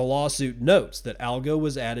 The lawsuit notes that Algo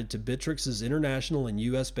was added to Bittrex's international and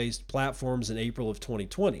US-based platforms in April of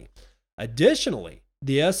 2020. Additionally,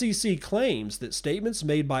 the SEC claims that statements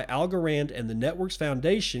made by Algorand and the network's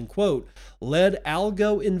foundation, quote, "led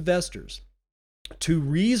Algo investors to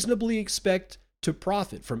reasonably expect to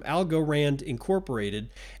profit from Algorand Incorporated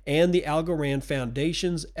and the Algorand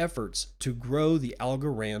Foundation's efforts to grow the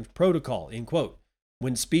Algorand protocol," end quote.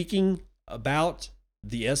 When speaking about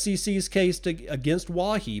the SEC's case against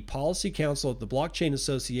Wahi, policy counsel at the Blockchain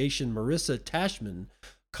Association, Marissa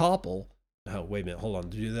Tashman-Koppel,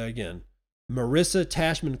 Marissa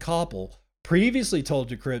Tashman-Koppel previously told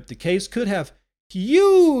Decrypt the case could have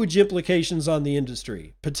huge implications on the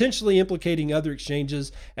industry, potentially implicating other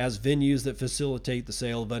exchanges as venues that facilitate the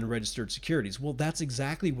sale of unregistered securities. Well, that's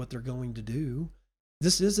exactly what they're going to do.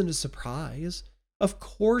 This isn't a surprise. Of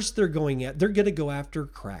course they're going to go after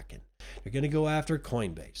Kraken. They're going to go after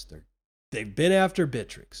Coinbase. They've been after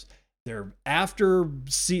Bittrex. They're after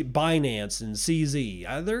Binance and CZ.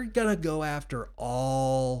 They're going to go after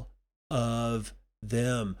all of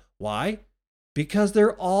them. Why? Because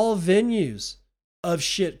they're all venues of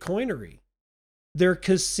shit coinery. They're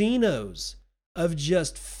casinos of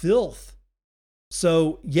just filth.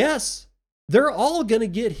 So yes, they're all going to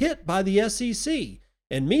get hit by the SEC.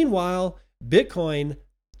 And meanwhile, Bitcoin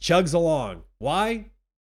chugs along. Why?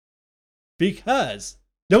 because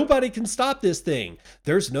nobody can stop this thing.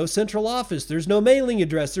 There's no central office. There's no mailing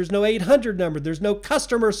address. There's no 800 number. There's no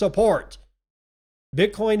customer support.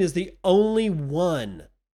 Bitcoin is the only one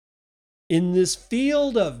in this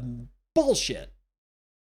field of bullshit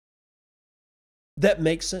that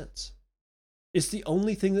makes sense. It's the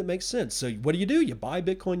only thing that makes sense. So what do? You buy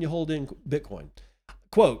Bitcoin, you hold in Bitcoin.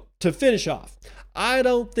 Quote, to finish off, I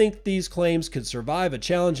don't think these claims could survive a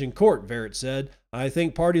challenge in court, Verrett said. I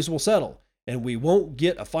think parties will settle, and we won't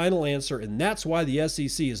get a final answer, and that's why the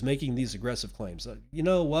SEC is making these aggressive claims. You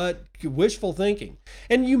know what? Wishful thinking.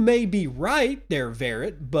 And you may be right there,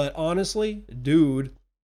 Verrett, but honestly, dude,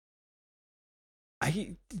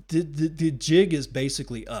 the jig is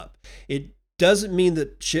basically up. It doesn't mean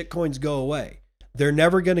that shitcoins go away. They're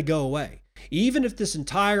never going to go away. Even if this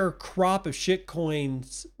entire crop of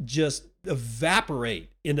shitcoins just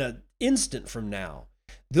evaporate in an instant from now,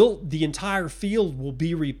 the entire field will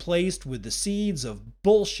be replaced with the seeds of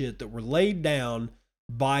bullshit that were laid down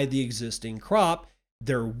by the existing crop.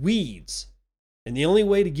 They're weeds. And the only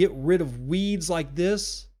way to get rid of weeds like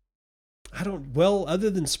this, other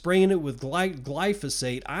than spraying it with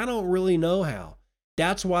glyphosate, I don't really know how.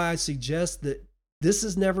 That's why I suggest that this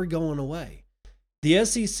is never going away. The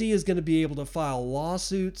SEC is going to be able to file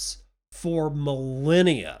lawsuits for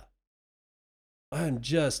millennia.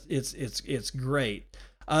 It's great.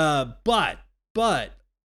 But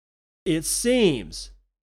it seems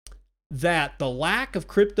that the lack of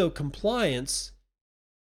crypto compliance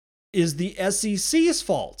is the SEC's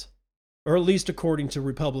fault, or at least according to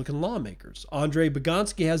Republican lawmakers. Andrei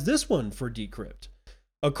Bogonsky has this one for Decrypt.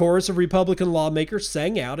 A chorus of Republican lawmakers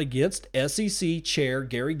sang out against SEC Chair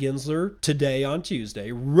Gary Gensler today on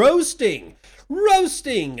Tuesday, roasting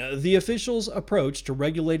the officials' approach to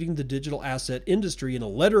regulating the digital asset industry in a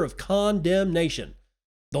letter of condemnation.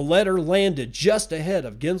 The letter landed just ahead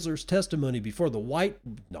of Gensler's testimony before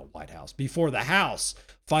before the House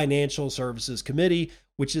Financial Services Committee,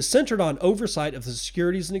 which is centered on oversight of the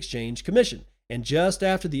Securities and Exchange Commission, and just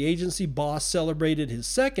after the agency boss celebrated his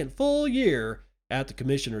second full year at the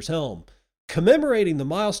commissioner's helm. Commemorating the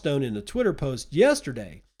milestone in a Twitter post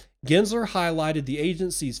yesterday, Gensler highlighted the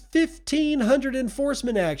agency's 1,500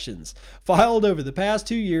 enforcement actions filed over the past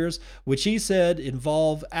 2 years, which he said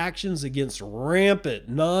involve actions against rampant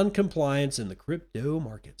non-compliance in the crypto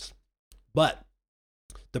markets. But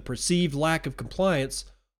the perceived lack of compliance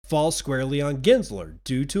falls squarely on Gensler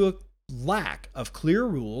due to a lack of clear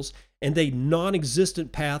rules and a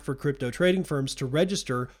non-existent path for crypto trading firms to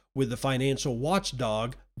register with the financial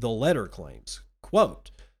watchdog, the letter claims.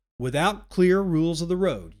 Quote, without clear rules of the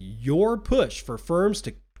road, your push for firms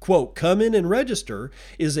to, quote, come in and register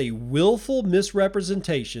is a willful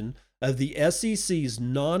misrepresentation of the SEC's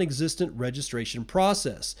non-existent registration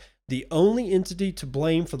process. The only entity to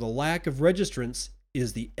blame for the lack of registrants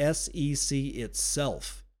is the SEC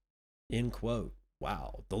itself. End quote.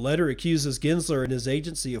 Wow. The letter accuses Gensler and his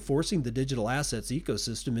agency of forcing the digital assets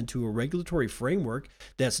ecosystem into a regulatory framework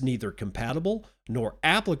that's neither compatible nor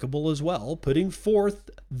applicable as well, putting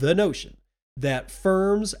forth the notion that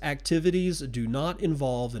firms' activities do not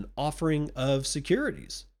involve an offering of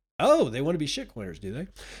securities. Oh, they want to be shitcoiners, do they?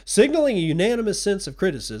 Signaling a unanimous sense of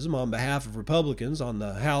criticism on behalf of Republicans on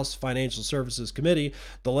the House Financial Services Committee,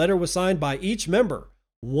 the letter was signed by each member.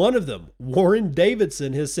 One of them, Warren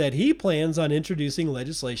Davidson, has said he plans on introducing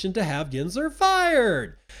legislation to have Gensler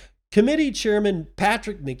fired. Committee Chairman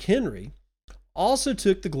Patrick McHenry also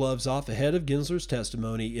took the gloves off ahead of Gensler's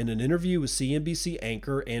testimony in an interview with CNBC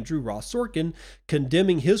anchor Andrew Ross Sorkin,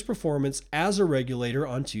 condemning his performance as a regulator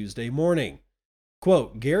on Tuesday morning.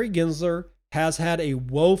 Quote, Gary Gensler has had a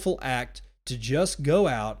woeful act to just go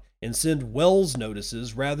out and send Wells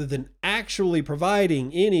notices rather than actually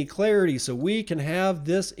providing any clarity so we can have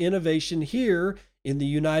this innovation here in the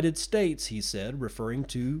United States, he said, referring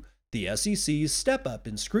to the SEC's step up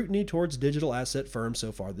in scrutiny towards digital asset firms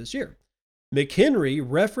so far this year. McHenry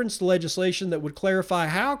referenced legislation that would clarify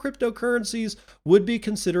how cryptocurrencies would be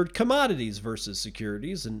considered commodities versus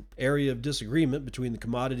securities, an area of disagreement between the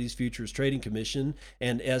Commodities Futures Trading Commission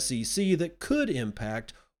and SEC that could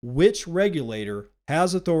impact which regulator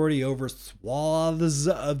has authority over swaths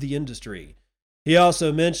of the industry. He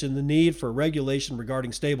also mentioned the need for regulation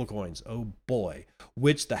regarding stablecoins, oh boy,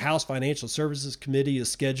 which the House Financial Services Committee is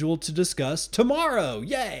scheduled to discuss tomorrow.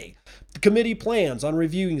 Yay! The committee plans on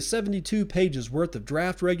reviewing 72 pages worth of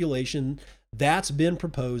draft regulation that's been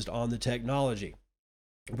proposed on the technology.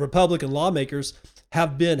 Republican lawmakers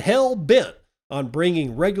have been hell-bent on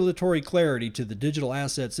bringing regulatory clarity to the digital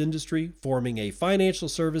assets industry, forming a financial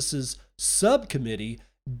services subcommittee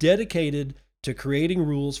dedicated to creating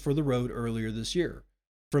rules for the road earlier this year.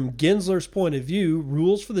 From Gensler's point of view,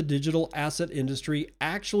 rules for the digital asset industry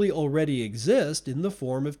actually already exist in the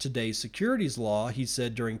form of today's securities law, he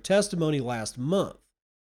said during testimony last month.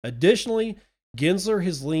 Additionally, Gensler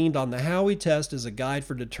has leaned on the Howey test as a guide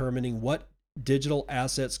for determining what digital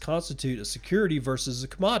assets constitute a security versus a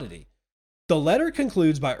commodity. The letter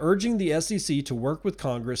concludes by urging the SEC to work with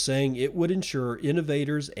Congress, saying it would ensure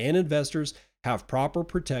innovators and investors have proper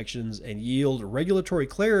protections and yield regulatory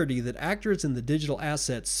clarity that actors in the digital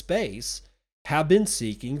asset space have been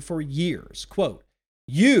seeking for years. Quote,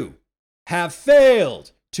 "You have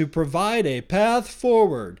failed to provide a path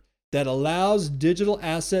forward that allows digital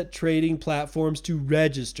asset trading platforms to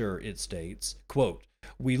register," it states. Quote,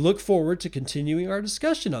 "We look forward to continuing our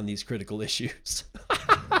discussion on these critical issues."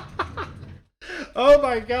 Oh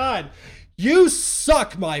my God. You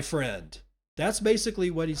suck, my friend. That's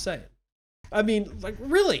basically what he's saying. I mean, like,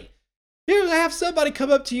 really? You have somebody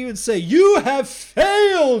come up to you and say, "You have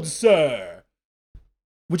failed, sir.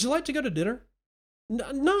 Would you like to go to dinner?"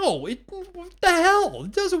 No, what the hell?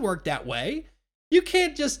 It doesn't work that way. You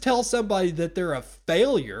can't just tell somebody that they're a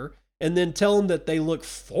failure and then tell them that they look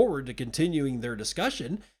forward to continuing their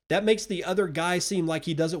discussion. That makes the other guy seem like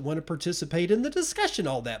he doesn't want to participate in the discussion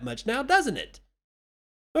all that much now, doesn't it?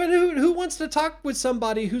 I mean, who wants to talk with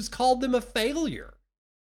somebody who's called them a failure?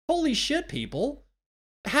 Holy shit, people.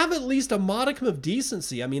 Have at least a modicum of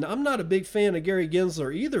decency. I mean, I'm not a big fan of Gary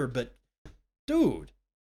Gensler either, but dude.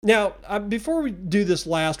 Now, before we do this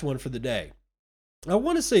last one for the day, I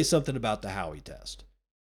want to say something about the Howey test.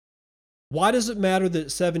 Why does it matter that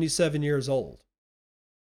it's 77 years old?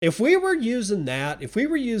 If we were using that, if we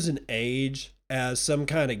were using age as some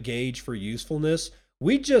kind of gauge for usefulness,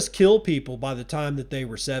 we'd just kill people by the time that they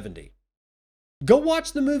were 70. Go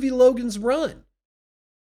watch the movie Logan's Run.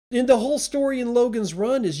 And the whole story in Logan's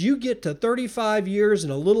Run is you get to 35 years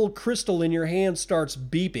and a little crystal in your hand starts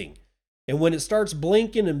beeping. And when it starts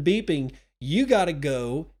blinking and beeping, you got to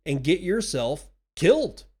go and get yourself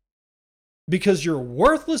killed. Because you're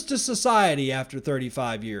worthless to society after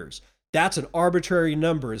 35 years. That's an arbitrary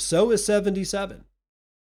number. So is 77.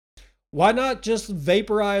 Why not just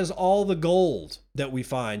vaporize all the gold that we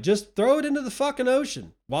find? Just throw it into the fucking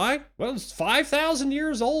ocean. Why? Well, it's 5,000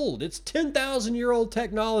 years old. It's 10,000-year-old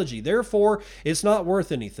technology. Therefore, it's not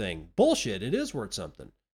worth anything. Bullshit. It is worth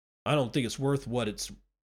something. I don't think it's worth what it's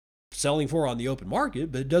selling for on the open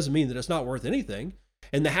market, but it doesn't mean that it's not worth anything.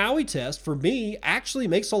 And the Howey test, for me, actually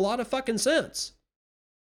makes a lot of fucking sense.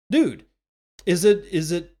 Dude,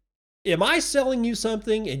 am I selling you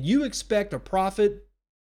something and you expect a profit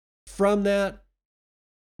from that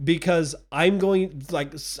because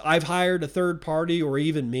I've hired a third party, or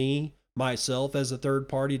even me, myself as a third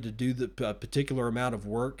party, to do the particular amount of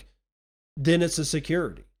work? Then it's a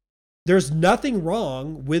security. There's nothing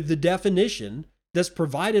wrong with the definition that's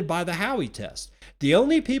provided by the Howey test. The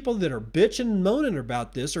only people that are bitching and moaning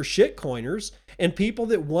about this are shitcoiners and people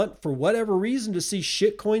that want, for whatever reason, to see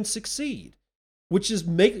shitcoins succeed,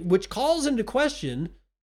 which calls into question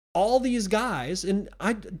all these guys. And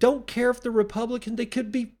I don't care if they're Republican. They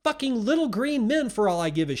could be fucking little green men for all I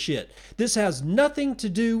give a shit. This has nothing to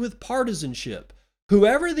do with partisanship.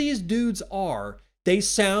 Whoever these dudes are, they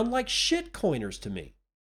sound like shitcoiners to me.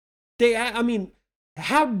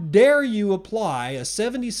 How dare you apply a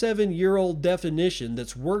 77-year-old definition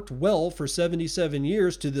that's worked well for 77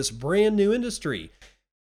 years to this brand new industry?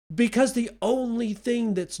 Because the only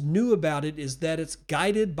thing that's new about it is that it's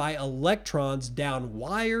guided by electrons down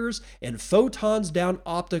wires and photons down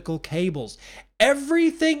optical cables.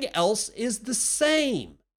 Everything else is the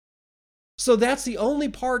same. So that's the only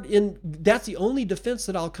defense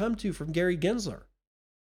that I'll come to from Gary Gensler.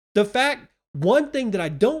 One thing that I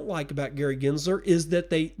don't like about Gary Gensler is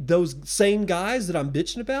that those same guys that I'm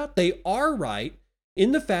bitching about, they are right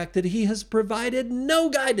in the fact that he has provided no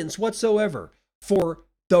guidance whatsoever for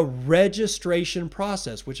the registration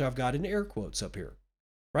process, which I've got in air quotes up here,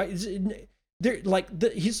 right?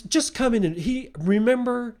 He's just coming in.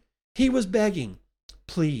 He was begging,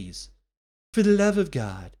 "Please, for the love of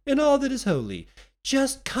God and all that is holy,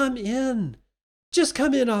 just come in. Just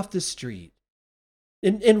come in off the street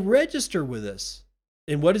and register with us."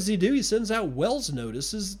 And what does he do? He sends out Wells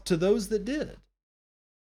notices to those that did.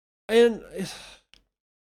 And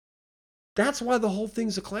that's why the whole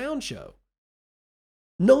thing's a clown show.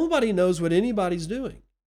 Nobody knows what anybody's doing.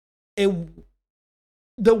 And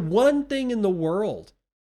the one thing in the world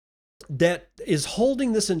that is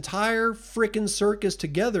holding this entire frickin' circus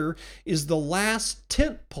together is the last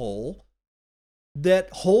tent pole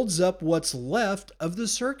that holds up what's left of the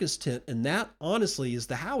circus tent. And that, honestly, is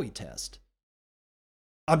the Howey test.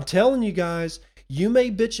 I'm telling you guys, You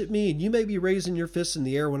may bitch at me and you may be raising your fists in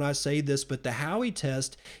the air when I say this, but the Howey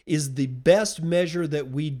test is the best measure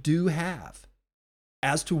that we do have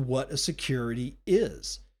as to what a security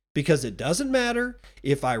is. Because it doesn't matter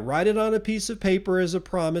if I write it on a piece of paper as a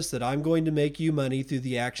promise that I'm going to make you money through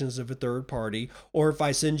the actions of a third party, or if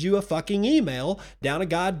I send you a fucking email down a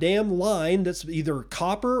goddamn line that's either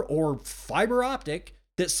copper or fiber optic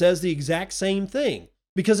that says the exact same thing.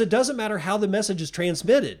 Because it doesn't matter how the message is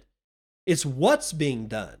transmitted. It's what's being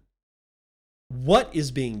done. What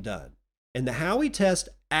is being done? And the Howey test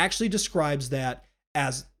actually describes that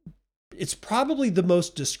as, it's probably the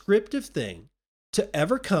most descriptive thing to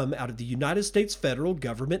ever come out of the United States federal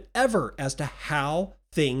government ever as to how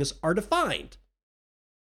things are defined.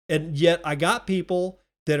 And yet I got people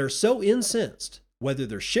that are so incensed, whether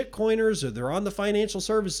they're shitcoiners or they're on the financial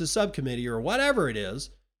services subcommittee or whatever it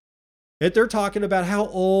is, that they're talking about how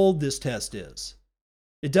old this test is.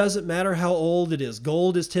 It doesn't matter how old it is.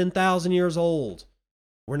 Gold is 10,000 years old.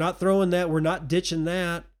 We're not throwing that. We're not ditching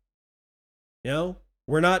that. You know,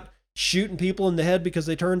 we're not shooting people in the head because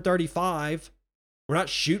they turn 35. We're not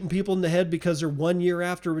shooting people in the head because they're 1 year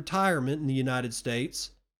after retirement in the United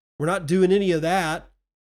States. We're not doing any of that.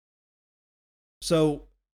 So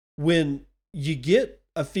when you get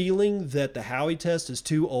a feeling that the Howey test is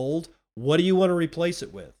too old, what do you want to replace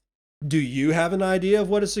it with? Do you have an idea of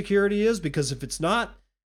what a security is? Because if it's not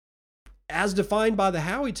as defined by the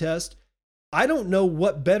Howey test, I don't know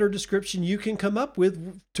what better description you can come up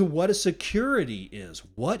with to what a security is.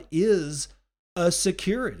 What is a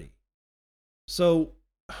security? So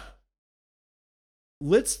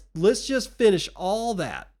let's just finish all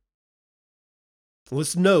that.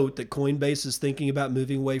 Let's note that Coinbase is thinking about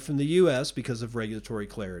moving away from the US because of regulatory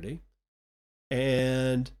clarity.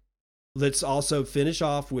 And let's also finish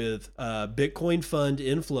off with Bitcoin fund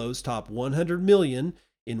inflows top 100 million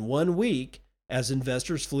in 1 week as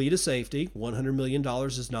investors flee to safety. $100 million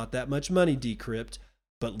is not that much money, Decrypt.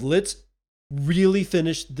 But let's really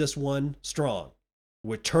finish this one strong.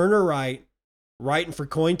 With Turner Wright writing for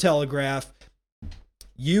Cointelegraph,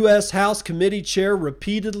 U.S. House Committee Chair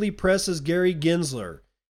repeatedly presses Gary Gensler.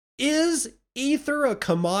 Is Ether a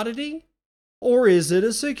commodity or is it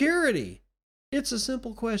a security? It's a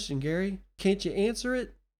simple question, Gary. Can't you answer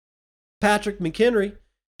it? Patrick McHenry,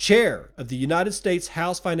 chair of the United States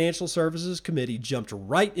House Financial Services Committee, jumped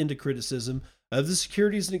right into criticism of the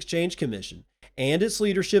Securities and Exchange Commission and its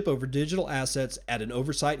leadership over digital assets at an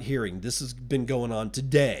oversight hearing. This has been going on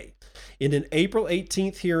today. In an April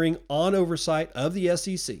 18th hearing on oversight of the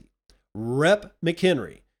SEC, Rep.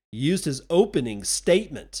 McHenry used his opening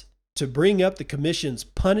statement to bring up the commission's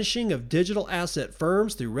punishing of digital asset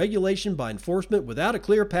firms through regulation by enforcement without a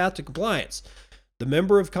clear path to compliance. The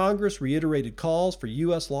member of Congress reiterated calls for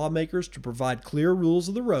U.S. lawmakers to provide clear rules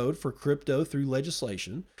of the road for crypto through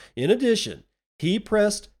legislation. In addition, he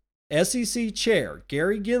pressed SEC Chair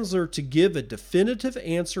Gary Gensler to give a definitive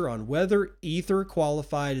answer on whether Ether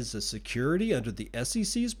qualified as a security under the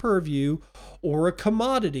SEC's purview or a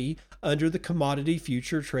commodity under the Commodity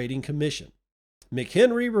Future Trading Commission.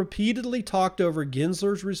 McHenry repeatedly talked over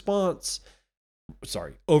Gensler's responses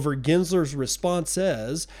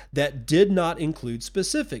that did not include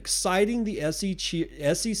specifics, citing the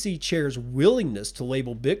SEC chair's willingness to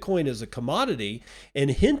label Bitcoin as a commodity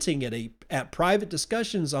and hinting at private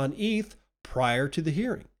discussions on ETH prior to the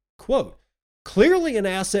hearing. Quote, "Clearly an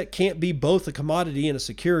asset can't be both a commodity and a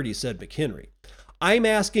security," said McHenry. "I'm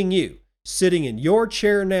asking you, sitting in your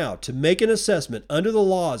chair now, to make an assessment under the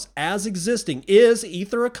laws as existing. Is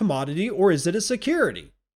Ether a commodity or is it a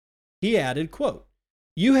security?" He added, quote,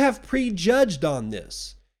 "You have prejudged on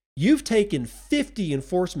this. You've taken 50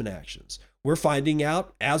 enforcement actions. We're finding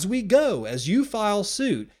out as we go, as you file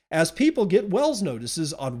suit, as people get Wells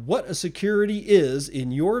notices on what a security is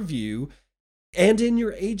in your view and in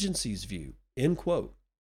your agency's view," end quote.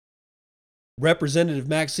 Representative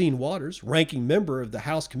Maxine Waters, ranking member of the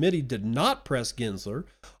House committee, did not press Gensler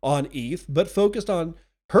on ETH, but focused on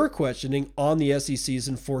her questioning on the SEC's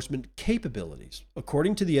enforcement capabilities.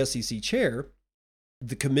 According to the SEC chair,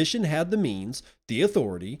 the commission had the means, the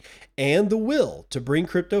authority, and the will to bring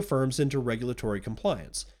crypto firms into regulatory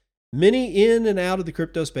compliance. Many in and out of the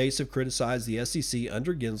crypto space have criticized the SEC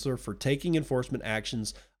under Gensler for taking enforcement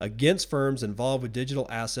actions against firms involved with digital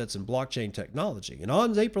assets and blockchain technology. And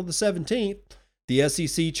on April the 17th, the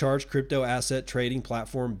SEC charged crypto asset trading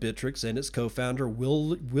platform Bittrex and its co-founder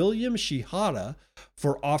William Shihada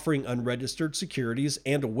for offering unregistered securities,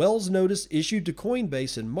 and a Wells notice issued to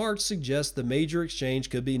Coinbase in March suggests the major exchange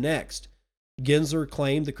could be next. Gensler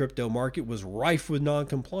claimed the crypto market was rife with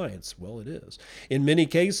noncompliance. Well, it is. In many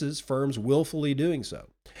cases, firms willfully doing so.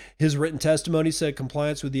 His written testimony said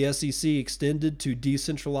compliance with the SEC extended to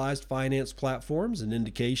decentralized finance platforms, an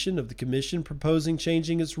indication of the commission proposing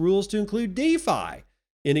changing its rules to include DeFi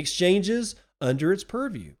in exchanges under its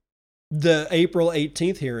purview. The April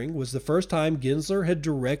 18th hearing was the first time Gensler had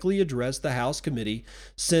directly addressed the House committee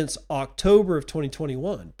since October of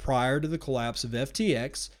 2021, prior to the collapse of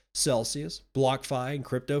FTX, Celsius, BlockFi, and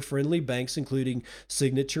crypto-friendly banks including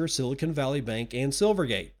Signature, Silicon Valley Bank, and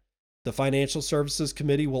Silvergate. The Financial Services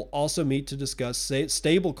Committee will also meet to discuss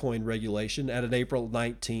stablecoin regulation at an April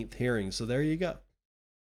 19th hearing. So there you go.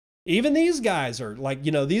 Even these guys are like,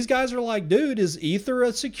 these guys are like, dude, is Ether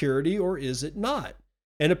a security or is it not?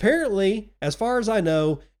 And apparently, as far as I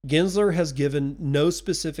know, Gensler has given no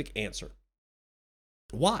specific answer.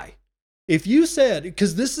 Why? If you said,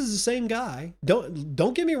 because this is the same guy,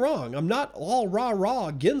 don't get me wrong, I'm not all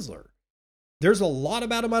rah Gensler. There's a lot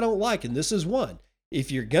about him I don't like, and this is one.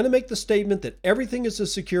 If you're going to make the statement that everything is a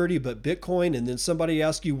security but Bitcoin, and then somebody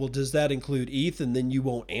asks you, well, does that include ETH, and then you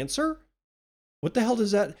won't answer? What the hell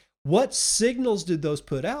does that, what signals did those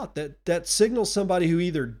put out? That signals somebody who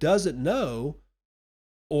either doesn't know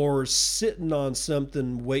or sitting on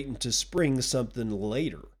something waiting to spring something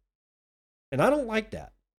later. And I don't like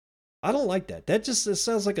that. I don't like that. That just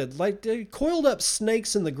sounds like coiled up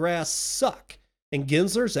snakes in the grass suck. And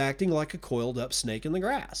Gensler's acting like a coiled up snake in the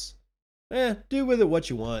grass. Do with it what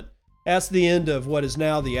you want. That's the end of what is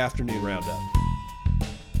now the afternoon roundup.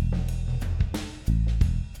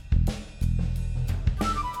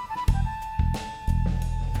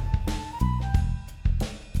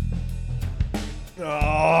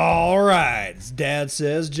 All right, as Dad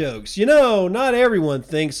says jokes. Not everyone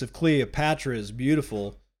thinks of Cleopatra as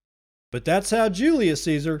beautiful, but that's how Julius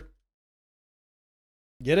Caesar.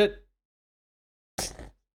 Get it?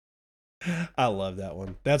 I love that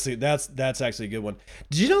one. That's actually a good one.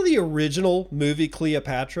 Did you know the original movie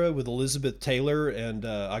Cleopatra with Elizabeth Taylor and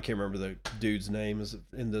I can't remember the dude's name, is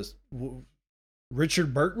in this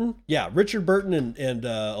Richard Burton? Yeah, Richard Burton and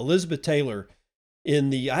Elizabeth Taylor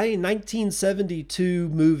in the 1972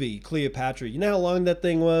 movie Cleopatra. You know how long that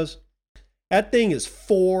thing was? That thing is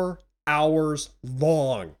 4 hours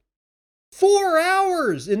long. 4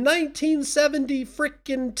 hours in 1970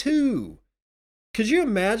 frickin' 2. Could you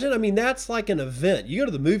imagine? I mean, that's like an event. You go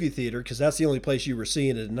to the movie theater, because that's the only place you were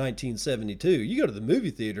seeing it in 1972. You go to the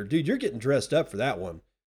movie theater, dude, you're getting dressed up for that one.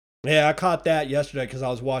 Yeah, I caught that yesterday because I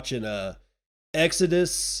was watching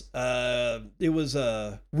Exodus. It was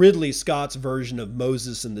Ridley Scott's version of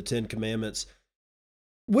Moses and the Ten Commandments,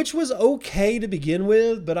 which was okay to begin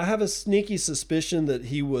with, but I have a sneaky suspicion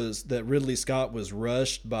that Ridley Scott was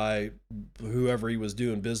rushed by whoever he was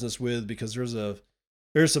doing business with, because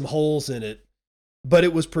there's some holes in it. But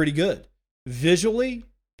it was pretty good. Visually,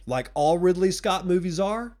 like all Ridley Scott movies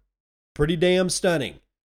are, pretty damn stunning.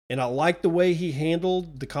 And I like the way he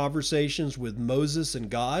handled the conversations with Moses and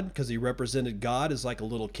God, because he represented God as like a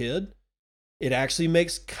little kid. It actually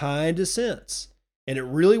makes kind of sense. And it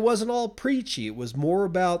really wasn't all preachy. It was more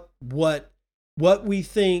about what we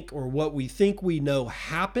think, or what we think we know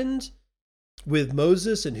happened with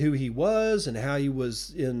Moses and who he was, and how he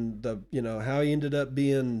was how he ended up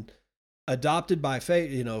being adopted by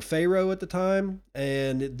Pharaoh at the time,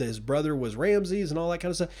 and his brother was Ramses and all that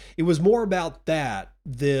kind of stuff. It was more about that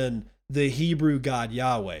than the Hebrew God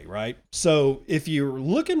Yahweh, right? So if you're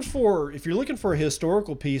looking for a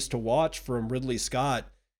historical piece to watch from Ridley Scott,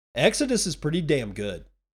 Exodus is pretty damn good.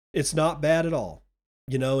 It's not bad at all,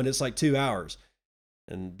 and it's like 2 hours.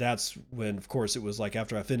 And that's when, of course, it was like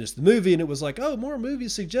after I finished the movie, and it was like, oh, more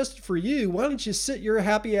movies suggested for you. Why don't you sit your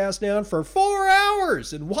happy ass down for 4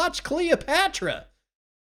 hours and watch Cleopatra?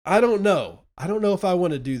 I don't know. I don't know if I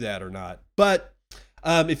want to do that or not. But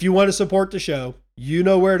if you want to support the show, you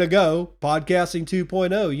know where to go. Podcasting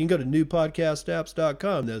 2.0. You can go to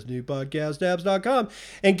newpodcastapps.com. That's newpodcastapps.com.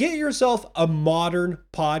 And get yourself a modern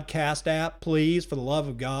podcast app, please, for the love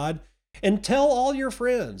of God. And tell all your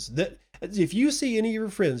friends that if you see any of your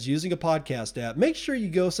friends using a podcast app, make sure you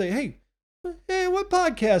go say, hey, what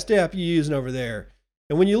podcast app are you using over there?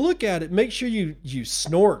 And when you look at it, make sure you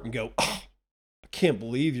snort and go, oh, I can't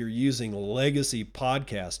believe you're using legacy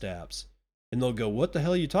podcast apps. And they'll go, what the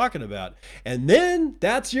hell are you talking about? And then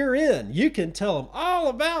that's your in. You can tell them all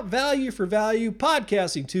about Value for Value,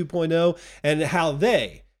 Podcasting 2.0, and how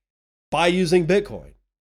they, by using Bitcoin,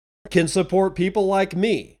 can support people like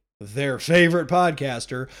me, their favorite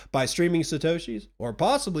podcaster, by streaming Satoshis or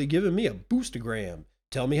possibly giving me a boostagram.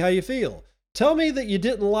 Tell me how you feel. Tell me that you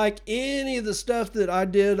didn't like any of the stuff that I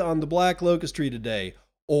did on the Black Locust Tree today,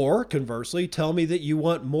 Or conversely, tell me that you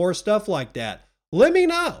want more stuff like that. Let me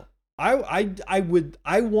know.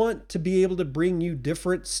 I want to be able to bring you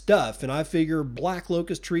different stuff, and I figure black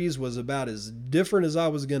locust trees was about as different as I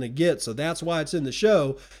was going to get, so that's why it's in the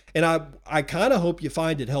show, and I kind of hope you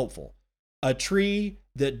find it helpful. A tree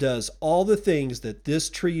that does all the things that this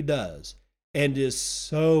tree does and is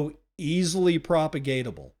so easily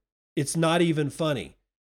propagatable. It's not even funny.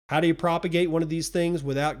 How do you propagate one of these things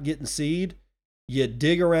without getting seed? You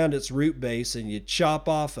dig around its root base and you chop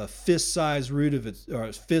off a fist-sized root of its, or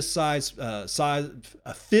a fist-sized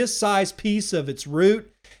piece of its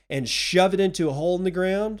root and shove it into a hole in the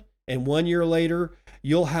ground. And 1 year later,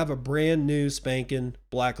 you'll have a brand new spanking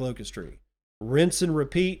black locust tree. Rinse and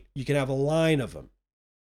repeat. You can have a line of them.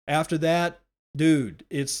 After that, dude,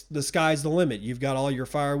 it's the sky's the limit. You've got all your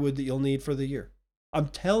firewood that you'll need for the year. I'm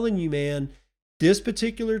telling you, man, this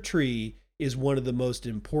particular tree is one of the most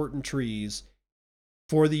important trees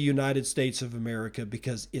for the United States of America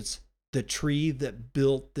because it's the tree that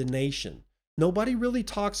built the nation. Nobody really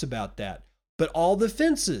talks about that. But all the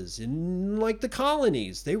fences in like the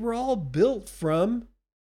colonies, they were all built from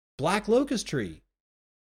black locust tree.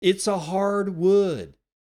 It's a hard wood.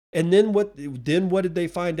 And then what did they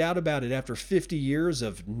find out about it after 50 years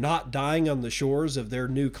of not dying on the shores of their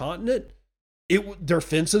new continent? Their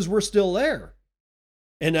fences were still there.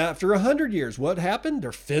 And after 100 years, what happened?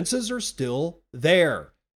 Their fences are still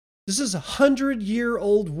there. This is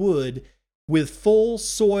 100-year-old wood with full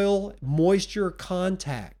soil moisture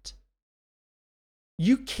contact.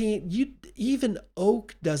 Even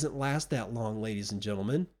oak doesn't last that long, ladies and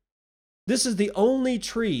gentlemen. This is the only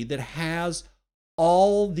tree that has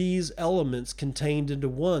all these elements contained into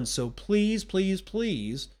one. So please, please,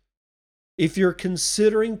 please, if you're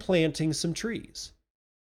considering planting some trees,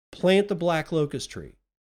 plant the black locust tree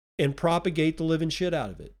and propagate the living shit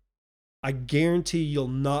out of it. I guarantee you'll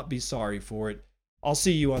not be sorry for it. I'll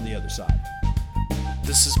see you on the other side.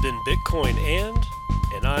 This has been Bitcoin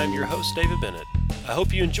and I'm your host, David Bennett. I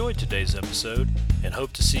hope you enjoyed today's episode and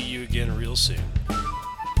hope to see you again real soon.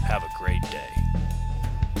 Have a great day.